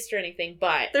sex or kissed or anything,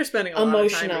 but... They're spending a lot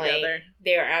of time together.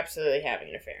 They are absolutely having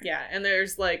an affair. Yeah, and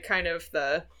there's, like, kind of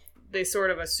the... They sort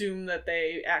of assume that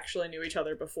they actually knew each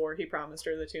other before he promised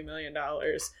her the $2 million.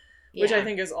 Which I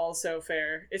think is also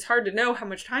fair. It's hard to know how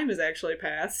much time has actually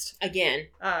passed. Again,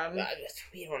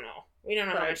 we don't know. We don't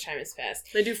know how much time has passed.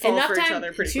 They do fall for each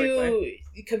other pretty quickly.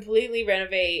 To completely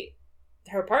renovate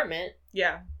her apartment.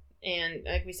 Yeah. And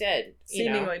like we said,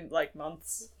 seemingly like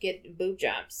months. Get boob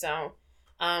jobs. So,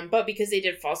 but because they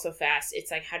did fall so fast, it's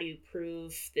like, how do you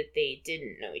prove that they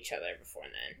didn't know each other before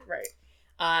then?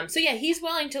 Right. So yeah, he's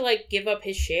willing to like give up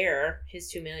his share,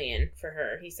 his $2 million for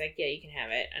her. He's like, yeah, you can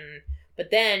have it. But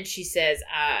then she says,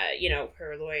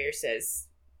 her lawyer says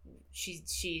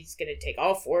she's gonna take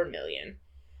all $4 million.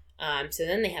 So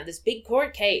then they have this big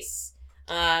court case.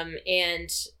 And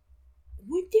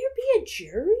would there be a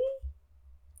jury?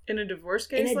 In a divorce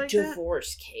case like that? In a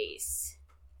divorce case.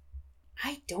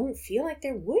 I don't feel like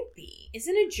there would be.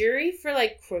 Isn't a jury for,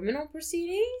 like, criminal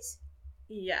proceedings?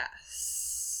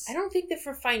 Yes. I don't think that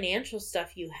for financial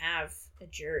stuff you have a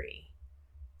jury.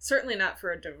 Certainly not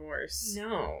for a divorce.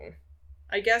 No.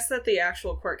 I guess that the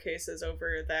actual court case is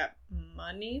over that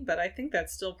money, but I think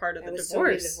that's still part of the divorce. Still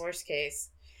the divorce case.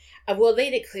 Well, they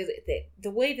did clearly...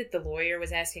 The way that the lawyer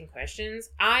was asking questions,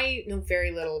 I know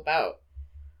very little about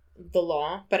the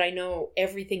law, but I know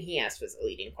everything he asked was a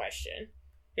leading question.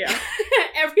 Yeah.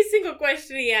 Every single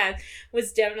question he asked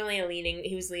was definitely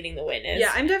he was leading the witness.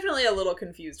 Yeah, I'm definitely a little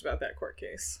confused about that court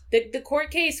case. The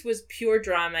court case was pure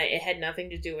drama. It had nothing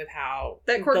to do with how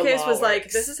that court case was works.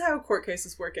 Like, this is how court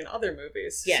cases work in other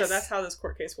movies. Yes. So that's how this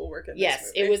court case will work in this movie.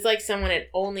 Yes, it was like someone had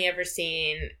only ever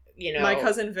seen, My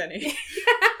Cousin Vinny.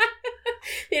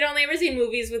 They'd only ever seen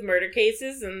movies with murder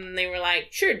cases, and they were like,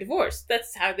 sure, divorce.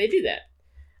 That's how they do that.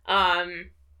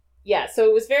 Yeah, so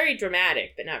it was very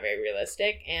dramatic, but not very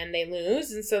realistic, and they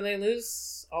lose, and so they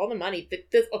lose all the money.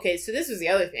 Okay, so this was the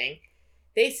other thing.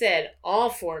 They said all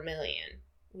 $4 million,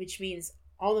 which means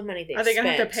all the money they spent. Are they going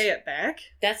to have to pay it back?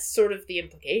 That's sort of the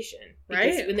implication.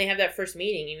 Because right? when they have that first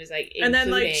meeting, he was like, and then,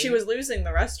 like, she was losing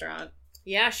the restaurant.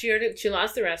 Yeah, she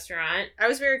lost the restaurant. I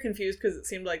was very confused because it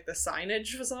seemed like the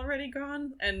signage was already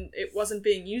gone, and it wasn't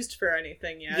being used for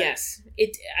anything yet. Yes.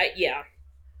 Yeah.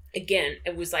 Again,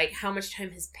 it was like, how much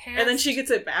time has passed? And then she gets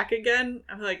it back again.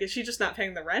 I'm like, is she just not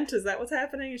paying the rent? Is that what's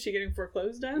happening? Is she getting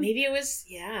foreclosed on? Maybe it was,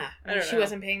 yeah. I don't know. She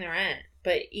wasn't paying the rent.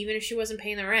 But even if she wasn't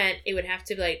paying the rent, it would have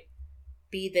to, like,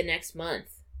 be the next month.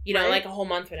 Right? Like a whole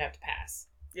month would have to pass.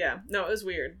 Yeah. No, it was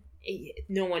weird.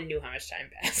 No one knew how much time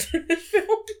passed in the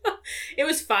film. It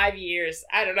was 5 years.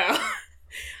 I don't know.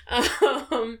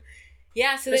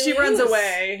 Yeah, so she runs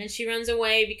away. And she runs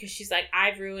away because she's like,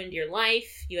 I've ruined your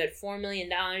life. You had $4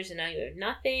 million and now you have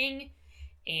nothing.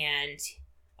 And,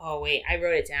 oh wait, I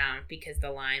wrote it down because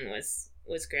the line was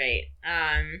great.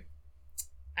 I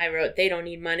wrote, they don't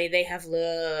need money, they have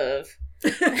love.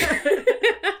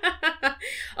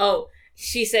 Oh,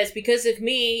 she says, because of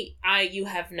me, you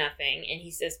have nothing. And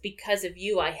he says, because of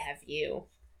you, I have you.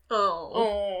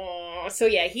 Oh. So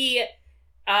yeah, he...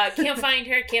 can't find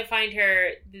her.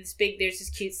 There's this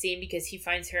cute scene because he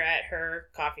finds her at her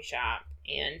coffee shop,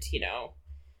 and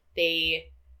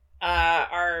they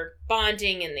are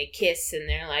bonding and they kiss and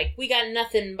they're like, we got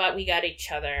nothing but we got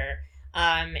each other.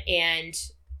 And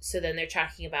so then they're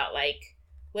talking about like,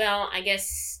 well, I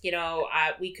guess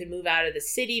we could move out of the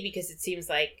city because it seems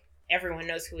like everyone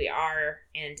knows who we are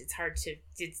and it's hard to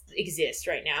exist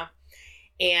right now.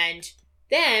 And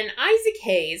then Isaac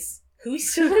Hayes, who we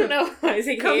still don't know who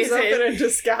Isaac Hayes is. Comes up in a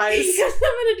disguise. He comes up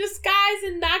in a disguise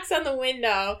and knocks on the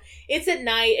window. It's at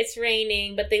night, it's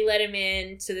raining, but they let him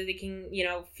in so that they can,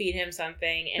 feed him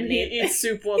something. And he eats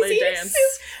soup while they dance.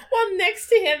 Soup, while next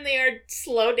to him they are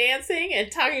slow dancing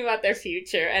and talking about their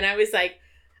future. And I was like,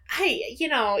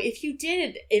 if you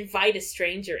did invite a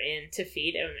stranger in to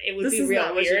feed him, it would be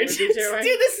real weird to do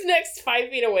this next 5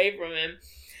 feet away from him.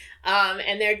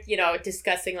 And they're,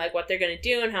 discussing like what they're going to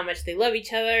do and how much they love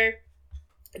each other.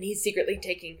 And he's secretly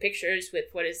taking pictures with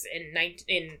what is in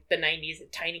the 90s a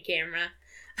tiny camera.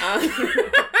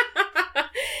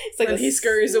 It's like and he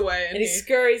scurries away. And he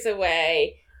scurries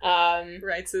away.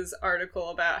 Writes his article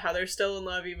about how they're still in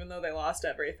love even though they lost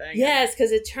everything. Yes,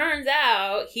 because it turns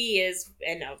out he is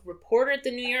a reporter at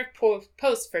the New York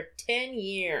Post for 10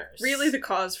 years. Really the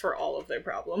cause for all of their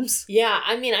problems. Yeah,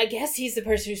 I mean, I guess he's the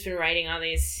person who's been writing all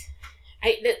these...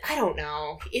 I don't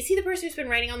know. Is he the person who's been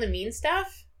writing all the mean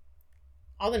stuff?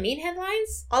 All the mean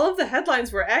headlines? All of the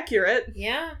headlines were accurate.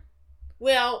 Yeah.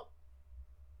 Well,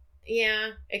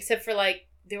 yeah. Except for, like,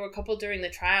 there were a couple during the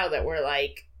trial that were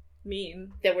like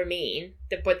mean.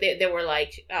 But they were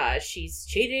like, she's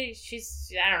cheated.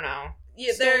 She's, I don't know,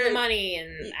 stole the money,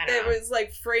 and I don't know. It was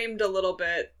like framed a little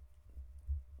bit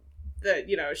that,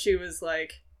 you know, she was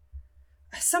like,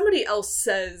 somebody else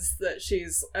says that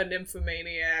she's a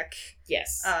nymphomaniac.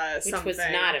 Yes. Which something. was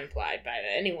not implied by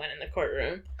anyone in the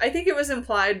courtroom. I think it was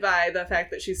implied by the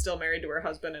fact that she's still married to her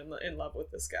husband and in love with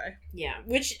this guy. Yeah.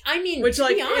 Which, I mean, which, to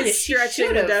like, be honest, is stretching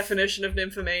she the definition of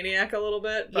nymphomaniac a little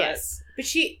bit. But... Yes. But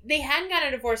they hadn't gotten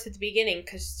a divorce at the beginning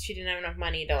because she didn't have enough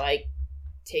money to, like,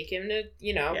 take him to,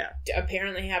 you know, to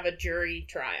apparently have a jury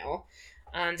trial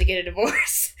to get a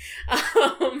divorce.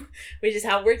 Which is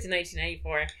how it worked in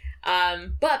 1994.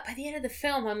 But by the end of the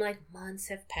film, I'm like, months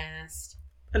have passed.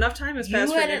 Enough time has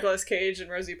passed for Nicolas Cage and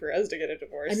Rosie Perez to get a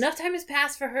divorce. Enough time has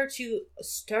passed for her to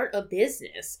start a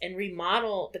business and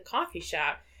remodel the coffee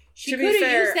shop. She could have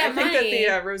used that money. I think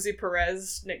that the Rosie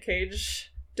Perez Nick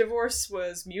Cage divorce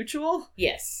was mutual.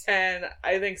 Yes. And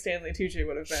I think Stanley Tucci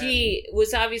would have been. She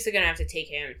was obviously going to have to take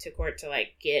him to court to,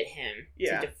 like, get him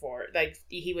to divorce. Like,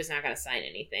 he was not going to sign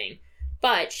anything.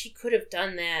 But she could have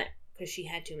done that because she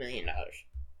had $2 million.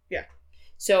 Yeah.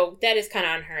 So that is kind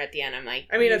of on her at the end. I'm like,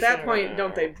 I mean, at that point,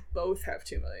 don't they both have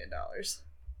 $2 million?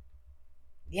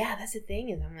 Yeah, that's the thing.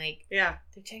 Is I'm like, yeah,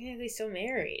 they're technically still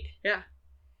married. Yeah.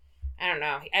 I don't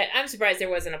know. I'm surprised there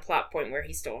wasn't a plot point where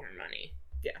he stole her money.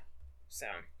 Yeah. So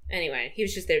anyway, he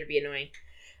was just there to be annoying.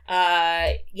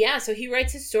 Yeah. So he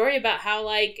writes a story about how,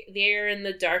 like, they're in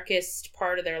the darkest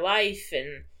part of their life,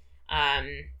 and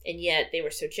yet they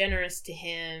were so generous to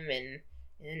him,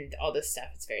 and all this stuff.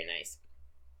 It's very nice.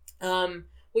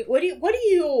 What do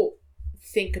you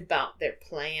think about their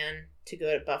plan to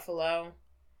go to Buffalo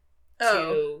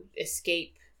to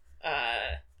escape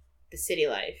the city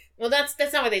life? Well, that's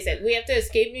not what they said. We have to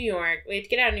escape New York. We have to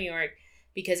get out of New York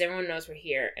because everyone knows we're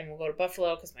here, and we'll go to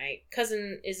Buffalo because my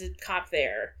cousin is a cop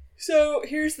there. So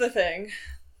here's the thing: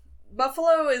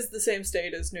 Buffalo is the same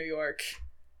state as New York.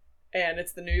 And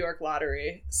it's the New York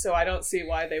lottery, so I don't see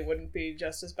why they wouldn't be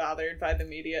just as bothered by the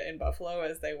media in Buffalo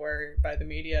as they were by the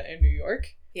media in New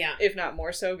York. Yeah. If not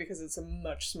more so, because it's a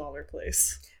much smaller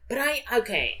place. But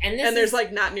and there's,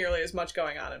 like, not nearly as much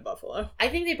going on in Buffalo. I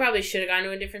think they probably should have gone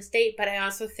to a different state, but I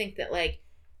also think that, like,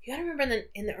 you gotta remember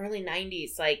in the early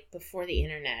 90s, like, before the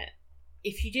internet,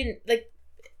 if you didn't, like,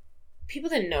 people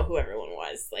didn't know who everyone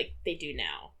was, like they do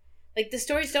now. Like, the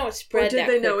stories don't spread that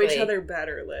quickly. Or did they know each other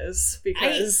better, Liz?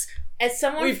 Because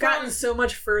we've gotten so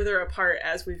much further apart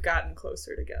as we've gotten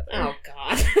closer together. Oh,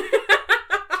 God.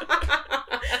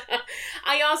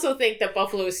 I also think that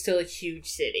Buffalo is still a huge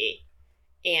city,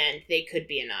 and they could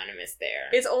be anonymous there.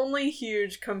 It's only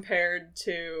huge compared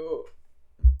to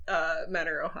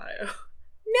Mentor, Ohio.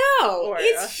 No!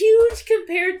 It's huge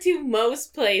compared to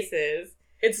most places.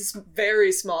 It's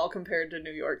very small compared to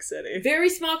New York City. Very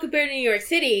small compared to New York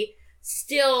City.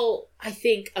 Still, I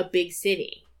think, a big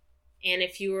city. And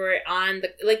if you were on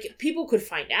like, people could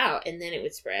find out and then it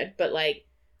would spread. But, like,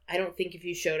 I don't think if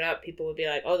you showed up, people would be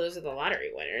like, oh, those are the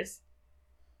lottery winners.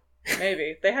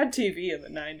 Maybe. They had TV in the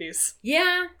 90s.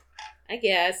 Yeah, I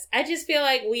guess. I just feel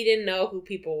like we didn't know who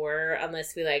people were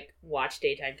unless we, like, watched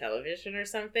daytime television or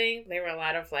something. There were a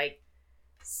lot of, like,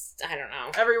 I don't know.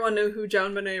 Everyone knew who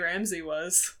JonBenet Ramsey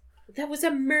was. That was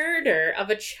a murder of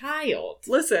a child.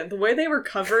 Listen, the way they were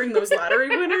covering those lottery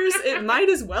winners, it might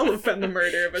as well have been the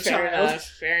murder of a child.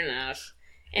 Fair enough.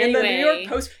 Anyway. In the New York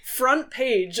Post, front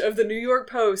page of the New York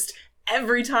Post,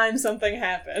 every time something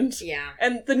happened. Yeah.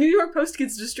 And the New York Post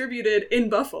gets distributed in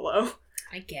Buffalo.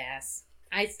 I guess.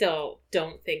 I still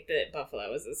don't think that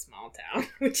Buffalo is a small town,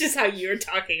 which is how you're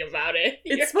talking about it.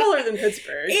 It's smaller than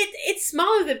Pittsburgh. It's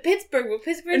smaller than Pittsburgh, but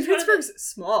Pittsburgh's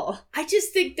small. I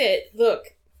just think that,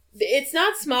 look, it's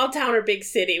not small town or big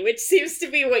city, which seems to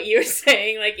be what you're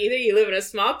saying. Like, either you live in a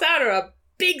small town or a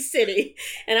big city.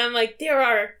 And I'm like, there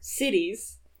are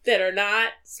cities that are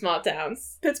not small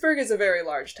towns. Pittsburgh is a very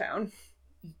large town.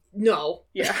 No.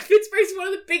 Yeah. Pittsburgh's one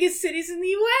of the biggest cities in the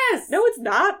U.S. No, it's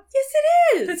not. Yes,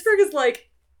 it is. Pittsburgh is, like,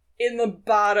 in the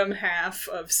bottom half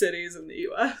of cities in the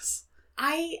U.S.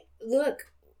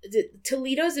 Look,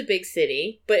 Toledo's a big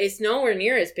city, but it's nowhere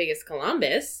near as big as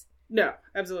Columbus. No,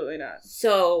 absolutely not.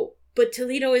 So, but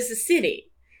Toledo is a city.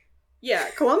 Yeah,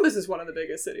 Columbus is one of the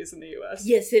biggest cities in the U.S.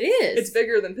 Yes, it is. It's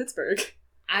bigger than Pittsburgh.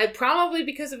 Probably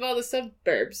because of all the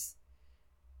suburbs.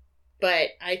 But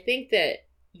I think that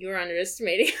you're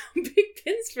underestimating how big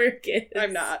Pittsburgh is.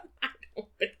 I'm not. I don't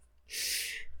think.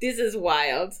 This is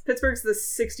wild. Pittsburgh's the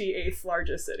 68th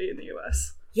largest city in the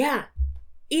U.S. Yeah.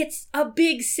 It's a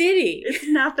big city. It's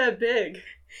not that big.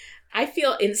 I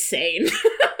feel insane.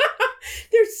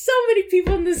 There's so many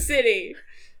people in the city.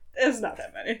 It's not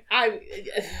that many. I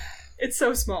It's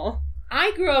so small.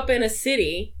 grew up in a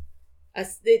city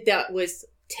that was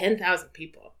 10,000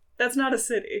 people. That's not a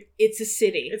city. It's a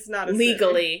city. It's not a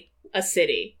legally a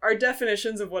city. Our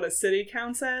definitions of what a city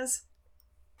counts as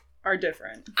are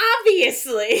different.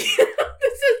 Obviously. This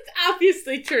is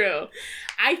obviously true.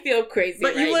 I feel crazy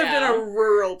But you lived in a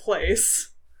rural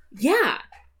place. Yeah.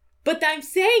 But I'm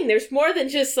saying there's more than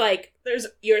just like There's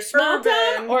your small urban,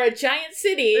 town or a giant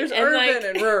city. There's and urban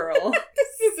and rural.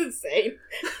 This is insane.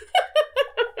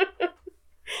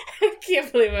 I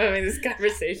can't believe I'm having this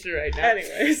conversation right now.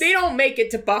 Anyways. They don't make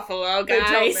it to Buffalo, guys. They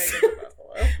don't make it to Buffalo.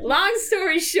 Long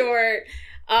story short,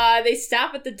 they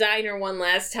stop at the diner one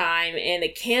last time, and they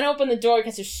can't open the door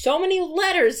because there's so many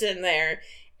letters in there.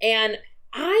 And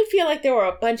I feel like there were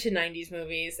a bunch of 90s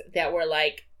movies that were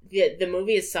like, the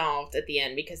movie is solved at the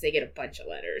end because they get a bunch of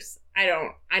letters. I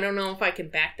don't know if I can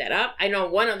back that up. I know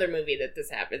one other movie that this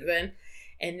happens in,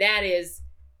 and that is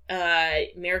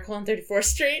Miracle on 34th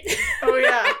Street. Oh,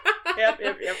 yeah. Yep.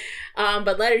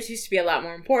 But letters used to be a lot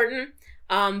more important.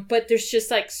 But there's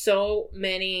just like so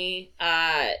many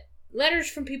letters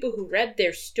from people who read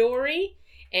their story,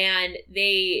 and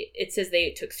it says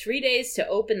they took 3 days to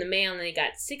open the mail, and they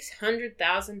got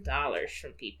 $600,000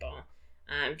 from people,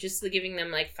 just giving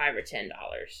them like $5 or $10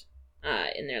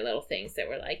 in their little things that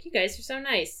were like, you guys are so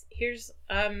nice, here's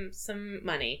some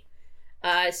money.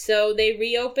 So they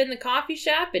reopen the coffee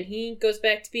shop, and he goes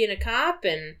back to being a cop,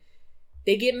 and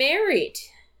they get married,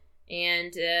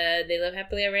 and they live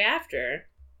happily ever after,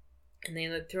 and they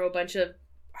throw a bunch of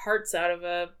hearts out of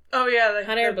a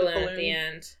hot air balloon at the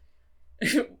end.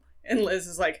 And Liz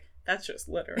is like, that's just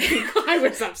littering. I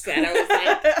was upset. I was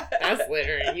like, that's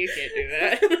littering. You can't do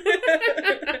that.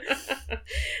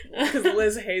 Because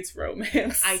Liz hates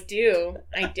romance. I do.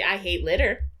 I hate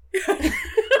litter. Liz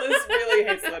really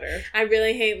hates litter. I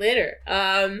really hate litter.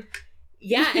 Yeah,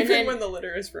 and Even then when the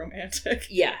litter is romantic.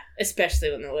 Yeah, especially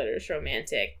when the litter is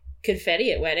romantic.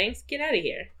 Confetti at weddings? Get out of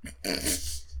here.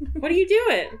 What are you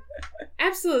doing?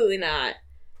 Absolutely not.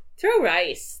 Throw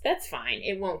rice. That's fine.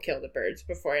 It won't kill the birds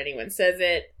before anyone says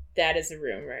it. That is a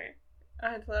rumor.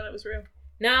 I thought it was real.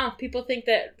 No, people think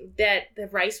that the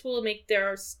rice will make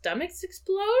their stomachs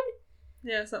explode.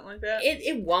 Yeah, something like that.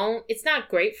 It won't. It's not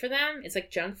great for them. It's like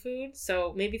junk food.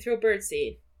 So maybe throw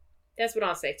birdseed. That's what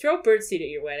I'll say. Throw birdseed at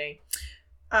your wedding.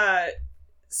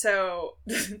 So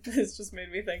this just made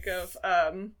me think of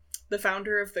the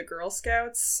founder of the Girl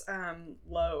Scouts, Harriet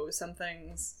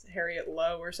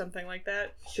Lowe or something like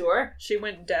that. Sure. She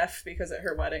went deaf because at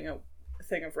her wedding a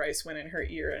thing of rice went in her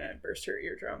ear and it burst her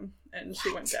eardrum, and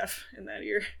she went deaf in that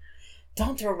ear.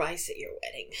 Don't throw rice at your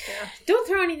wedding. Yeah. Don't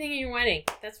throw anything at your wedding.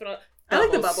 That's what I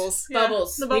like the bubbles. Yeah,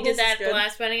 Bubbles. the bubbles. We did that is at the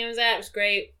last wedding I was at. It was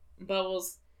great.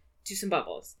 Bubbles. Do some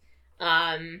bubbles.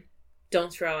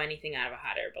 Don't throw anything out of a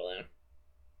hot air balloon.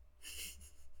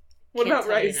 What Can't about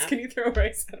tell you rice? enough. Can you throw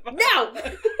rice at a No!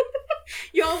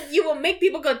 You will make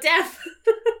people go deaf.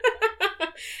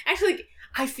 Actually,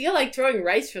 I feel like throwing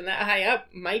rice from that high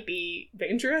up might be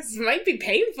dangerous? Might be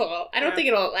painful. I don't think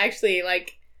it'll actually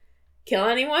like kill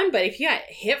anyone, but if you got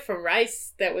hit from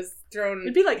rice that was thrown,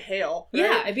 It'd be like hail. Right?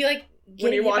 Yeah, it'd be like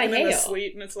when you're walking in the hail.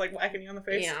 sleet and it's like whacking you on the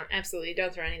face. Yeah, absolutely.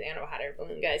 Don't throw anything out of a hot air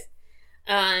balloon, guys.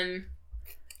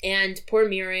 And poor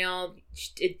Muriel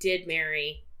did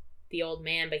marry the old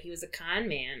man, but he was a con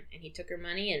man, and he took her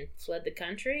money and fled the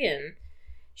country, and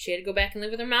she had to go back and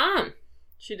live with her mom.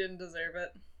 She didn't deserve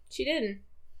it. She didn't.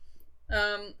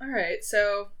 Alright,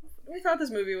 so we thought this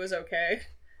movie was okay.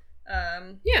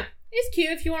 Yeah, it's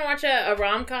cute if you want to watch a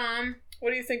rom-com. What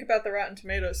do you think about the Rotten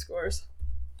Tomatoes scores?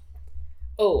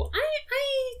 Oh,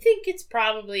 I think it's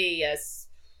probably a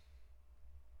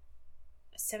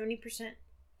 70%.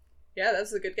 Yeah,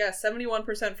 that's a good guess. 71%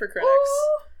 for critics.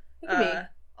 Oh, look at me.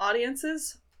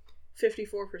 Audiences,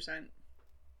 54%.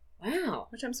 Wow.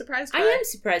 Which I'm surprised by. I am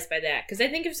surprised by that, because I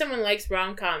think if someone likes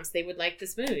rom-coms, they would like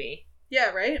this movie.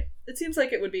 Yeah, right? It seems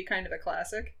like it would be kind of a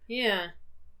classic. Yeah.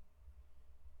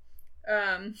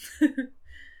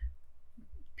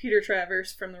 Peter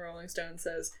Travers from the Rolling Stones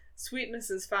says,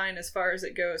 "Sweetness is fine as far as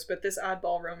it goes, but this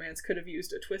oddball romance could have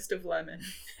used a twist of lemon."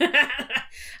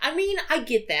 I mean, I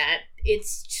get that.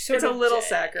 It's a little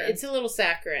saccharine. It's a little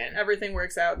saccharine. Everything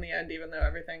works out in the end, even though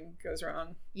everything goes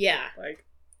wrong. Yeah.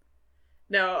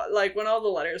 No, when all the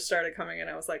letters started coming in,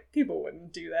 I was like, people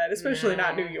wouldn't do that, especially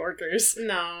not New Yorkers.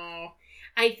 No.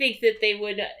 I think that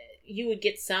you would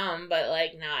get some, but,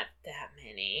 not that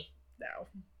many. No.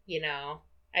 You know?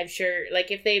 I'm sure,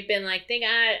 if they've been they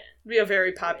got... It'd be a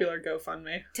very popular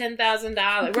GoFundMe.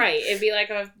 $10,000. Right. It'd be like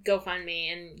a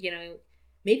GoFundMe, and,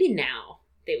 maybe now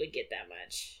they would get that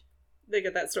much. They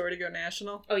get that story to go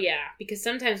national. Oh yeah, because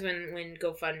sometimes when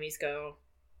GoFundMe's go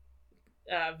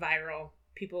viral,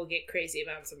 people get crazy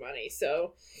amounts of money.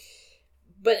 So,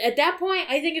 but at that point,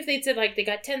 I think if they'd said like they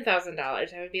got $10,000,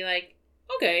 I would be like,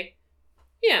 okay,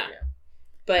 yeah.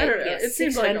 But I don't know. Yeah, it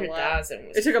seems like a lot.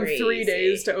 It took them 3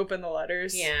 days to open the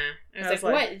letters. Yeah, I was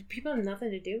like, what? People have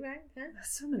nothing to do back then.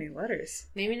 That's so many letters.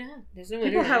 Maybe not. There's no People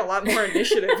internet. had a lot more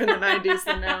initiative in the 90s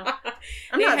than now.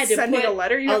 I'm They not had to sending put a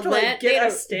letter. You have to like they get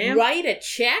had a to stamp. Write a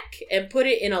check and put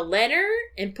it in a letter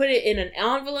and put it in an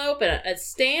envelope and a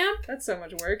stamp. That's so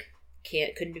much work.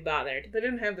 Couldn't be bothered. They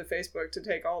didn't have the Facebook to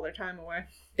take all their time away.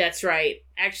 That's right.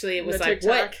 Actually, it was The like, TikTok.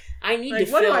 what? I need Like,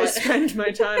 to what fill do I it. spend my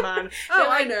time on? Oh,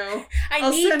 I know. I I'll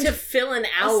need send- to fill an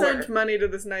I'll hour. send money to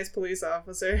this nice police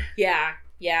officer. Yeah.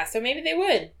 So maybe they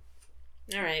would.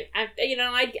 All right.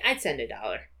 I'd send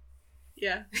 $1.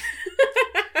 Yeah.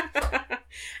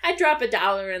 I'd drop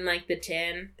 $1 in like the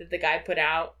tin that the guy put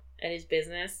out at his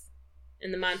business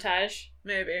in the montage.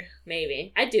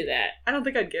 Maybe. I'd do that. I don't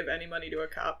think I'd give any money to a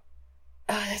cop.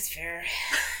 Oh, that's fair.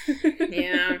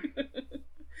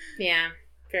 Yeah.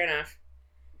 Fair enough.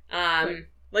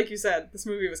 Like you said, this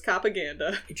movie was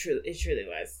propaganda. It truly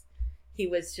was. He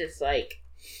was just like,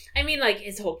 I mean, like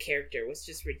his whole character was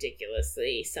just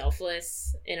ridiculously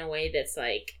selfless in a way that's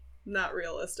like Not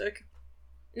realistic.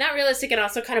 not realistic and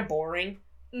also kind of boring.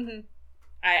 Mm-hmm.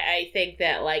 I think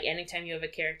that like anytime you have a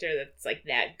character that's like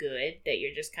that good, that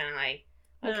you're just kind of like,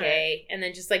 okay, and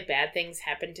then just like bad things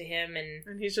happen to him,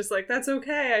 and he's just like, that's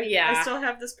okay. Yeah. I still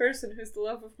have this person who's the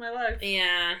love of my life.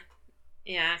 yeah.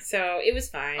 So it was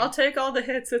fine. I'll take all the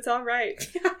hits. It's all right.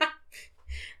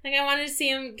 Like I wanted to see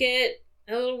him get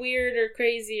a little weird or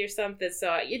crazy or something.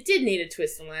 So it did need a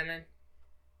twist of lemon.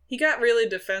 He got really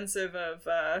defensive of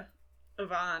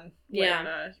Yvonne when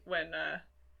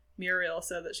Muriel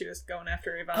said that she was going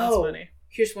after Yvonne's money.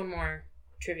 Here's one more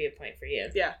trivia point for you.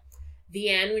 Yeah. The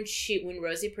end when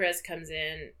Rosie Perez comes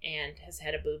in and has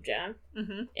had a boob job,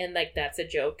 Mm-hmm. and like that's a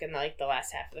joke in like the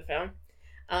last half of the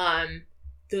film.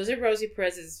 Those are Rosie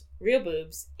Perez's real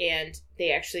boobs, and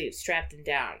they actually strapped them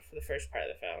down for the first part of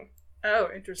the film Oh,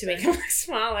 to interesting. make them look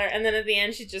smaller, and then at the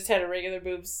end she just had her regular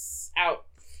boobs out.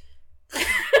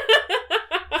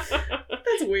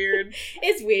 That's weird.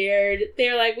 It's weird.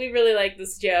 They're like, we really like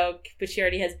this joke, but she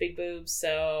already has big boobs,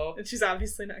 so And she's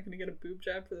obviously not going to get a boob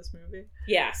job for this movie.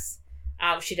 yes.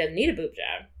 She doesn't need a boob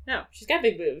job. No. She's got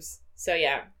big boobs. So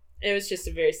yeah, it was just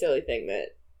a very silly thing that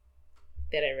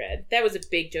I read. That was a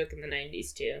big joke in the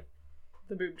 90s too.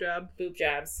 The boob job. Boob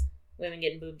jobs. Women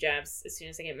getting boob jobs as soon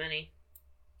as they get money.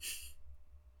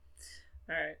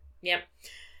 All right. Yep.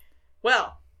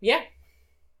 Well, Yeah.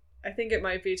 I think it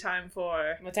might be time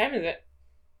for What time is it?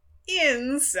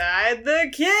 Inside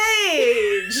the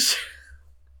Cage.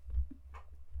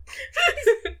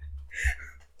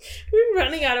 We're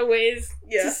running out of ways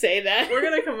Yeah. to say that. We're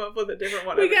going to come up with a different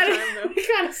one we every gotta, time, though. we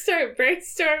gotta start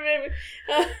brainstorming.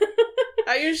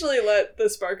 I usually let the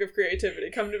spark of creativity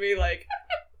come to me like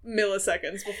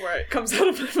milliseconds before it comes out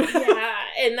of my mouth. Yeah,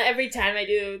 and every time I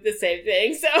do the same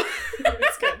thing, so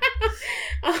It's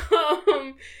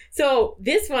good. So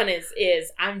this one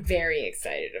is I'm very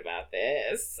excited about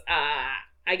this.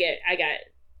 I got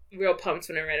real pumped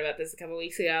when I read about this a couple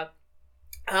weeks ago.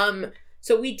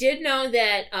 So we did know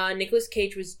that Nicolas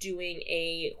Cage was doing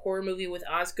a horror movie with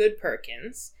Osgood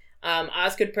Perkins.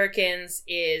 Osgood Perkins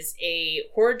is a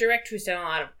horror director who's done a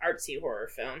lot of artsy horror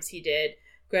films. He did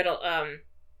Gretel,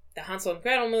 the Hansel and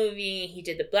Gretel movie. He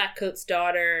did The Black Coat's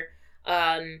Daughter.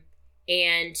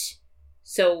 And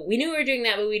so we knew we were doing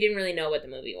that, but we didn't really know what the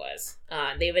movie was.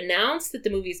 They've announced that the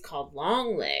movie is called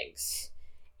Longlegs,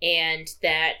 and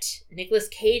that Nicolas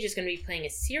Cage is going to be playing a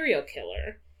serial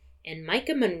killer. And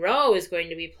Micah Monroe is going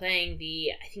to be playing the,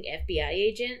 I think, FBI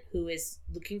agent who is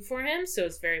looking for him. So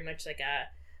it's very much like a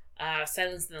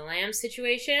Silence of the Lambs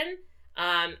situation.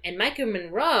 And Micah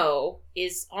Monroe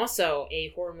is also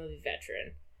a horror movie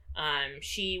veteran.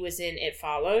 She was in It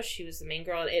Follows. She was the main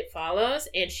girl in It Follows.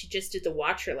 And she just did The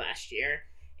Watcher last year.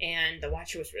 And The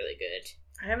Watcher was really good.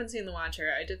 I haven't seen The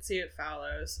Watcher. I did see It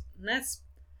Follows. And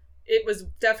it was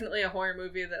definitely a horror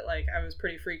movie that like I was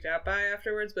pretty freaked out by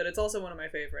afterwards, but it's also one of my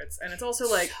favorites. And it's also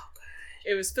like, So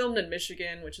it was filmed in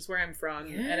Michigan, which is where I'm from.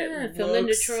 Yeah, and it filmed in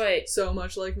looks Detroit. so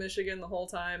much like Michigan the whole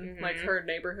time. Mhm. Like her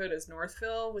neighborhood is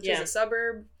Northville, which is Yeah. a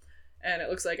suburb. And it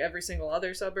looks like every single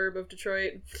other suburb of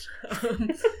Detroit.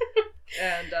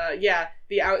 And yeah,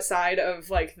 the outside of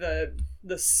like the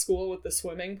school with the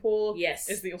swimming pool Yes.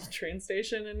 is the old train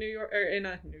station in New York, or in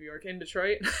in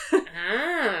Detroit.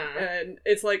 Ah. And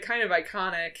it's like kind of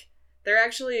iconic. They're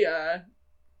actually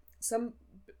some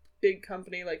big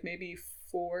company, like maybe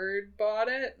Ford bought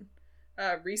it,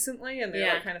 recently, and they're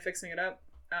Yeah. like kind of fixing it up.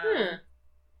 Hmm.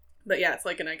 But yeah, it's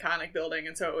like an iconic building,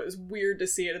 and so it was weird to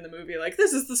see it in the movie. Like,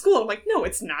 this is the school. I'm like, no,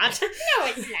 it's not. No,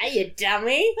 it's not, you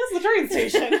dummy. That's the train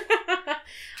station.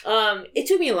 It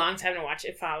took me a long time to watch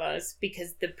It Follows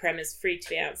because the premise freaked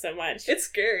me out so much. It's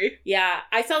scary. Yeah,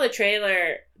 I saw the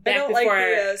trailer back I don't before.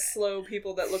 like the slow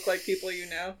people that look like people you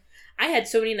know. I had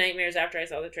so many nightmares after I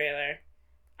saw the trailer.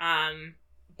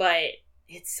 But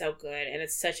it's so good, and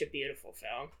it's such a beautiful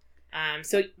film. I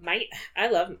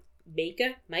love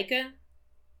Micah.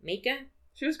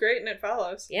 She was great in It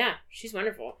Follows. Yeah, she's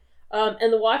wonderful.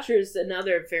 And The Watcher's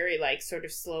another very, like, sort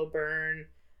of slow burn,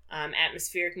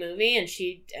 atmospheric movie, and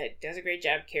she does a great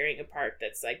job carrying a part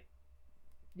that's, like,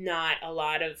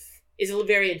 is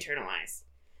very internalized.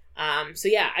 So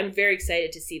yeah, I'm very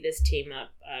excited to see this team up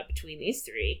between these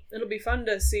three. It'll be fun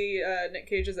to see Nick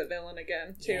Cage as a villain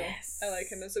again, too. Yes. I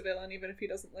like him as a villain, even if he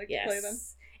doesn't like to play them.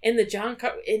 And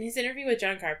in his interview with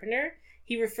John Carpenter,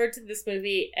 he referred to this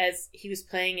movie as he was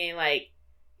playing he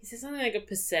said something like a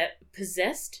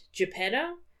possessed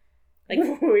Geppetto?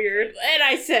 Like, weird. And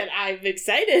I said, I'm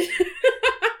excited.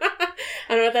 I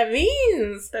don't know what that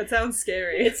means. That sounds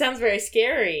scary. It sounds very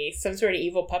scary. Some sort of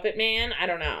evil puppet man. I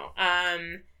don't know.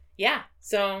 Yeah.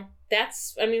 So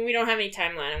we don't have any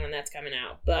timeline on when that's coming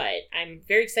out, but I'm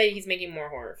very excited he's making more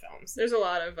horror films. There's a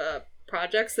lot of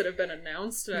projects that have been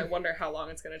announced, and I wonder how long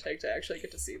it's going to take to actually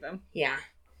get to see them. Yeah.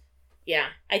 Yeah,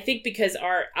 I think because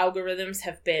our algorithms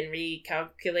have been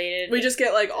recalculated. We just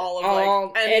get like all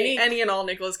of any and all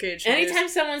Nicolas Cage movies. Anytime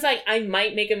someone's like, I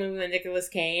might make a movie with Nicolas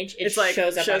Cage, it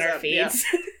shows up on our feeds.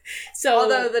 Yeah. So,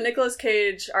 although the Nicolas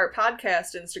Cage, our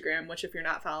podcast Instagram, which if you're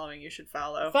not following, you should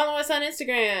follow. Follow us on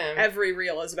Instagram. Every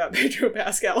reel is about Pedro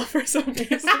Pascal for some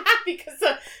reason.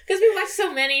 because we watch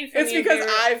so many. It's because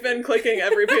I've been clicking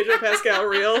every Pedro Pascal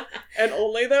reel, and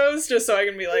only those, just so I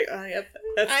can be like, oh, yep,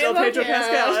 that's still Pedro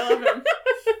Pascal. I love him.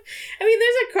 I mean,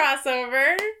 there's a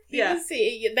crossover. He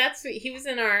was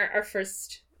in our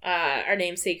first our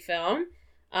namesake film.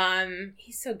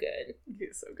 He's so good.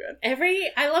 He's so good.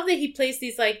 I love that he plays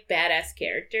these like badass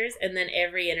characters, and then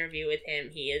every interview with him,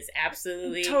 he is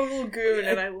absolutely total goon,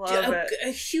 and I love it.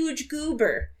 A huge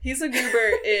goober. He's a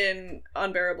goober in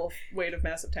Unbearable Weight of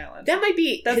Massive Talent. That might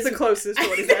be the closest to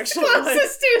what he's actually like.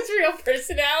 Closest to his real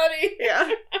personality.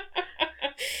 Yeah.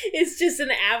 It's just an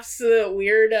absolute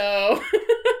weirdo.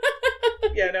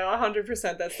 Yeah, no,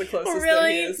 100%. That's the closest really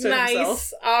that he is to nice,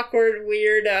 himself. Awkward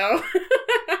weirdo.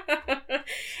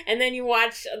 And then you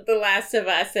watch The Last of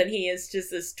Us, and he is just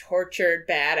this tortured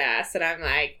badass, and I'm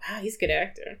like, wow, he's a good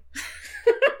actor.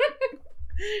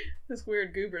 This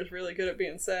weird goober's really good at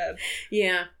being sad.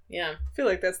 Yeah. I feel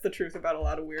like that's the truth about a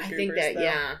lot of weird goobers.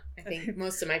 I think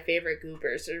most of my favorite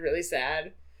goobers are really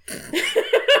sad.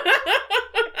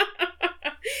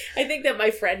 I think that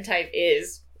my friend type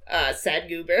is sad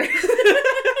goober.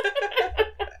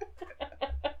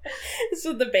 That's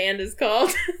what the band is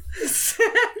called. The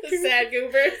Sad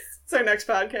Goobers. It's our next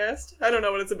podcast. I don't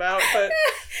know what it's about, but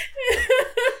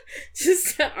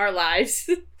just our lives.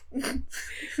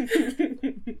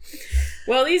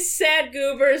 Well, these sad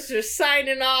goobers are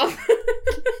signing off.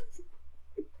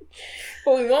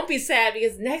 But we won't be sad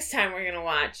because next time we're gonna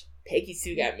watch Peggy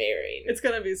Sue Got Married. It's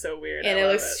gonna be so weird. And it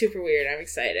looks super weird. I'm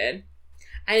excited.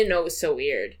 I didn't know it was so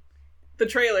weird. The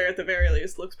trailer, at the very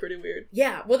least, looks pretty weird.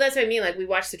 Yeah, well, that's what I mean. Like, we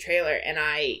watched the trailer, and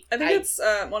I think it's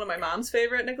one of my mom's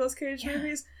favorite Nicolas Cage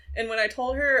movies. And when I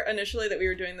told her initially that we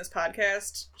were doing this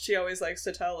podcast, she always likes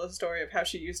to tell the story of how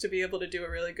she used to be able to do a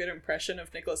really good impression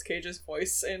of Nicolas Cage's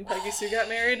voice in Peggy Sue Got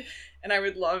Married. And I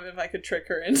would love if I could trick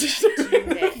her into doing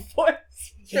the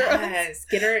voice. Yes,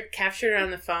 get her, capture her on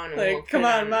the phone. And like, we'll come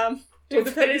on, Mom. We'll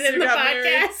put it in the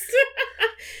podcast.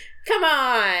 Come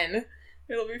on.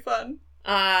 It'll be fun.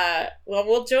 Well,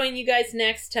 we'll join you guys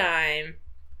next time.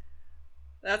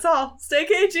 That's all. Stay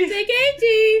cagey. Stay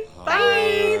cagey.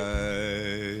 Bye.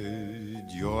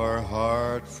 Hide your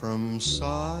heart from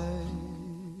sight.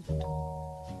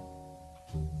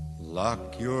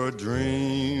 Lock your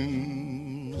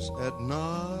dreams at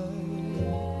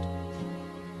night.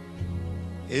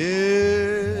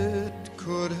 It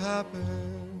could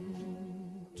happen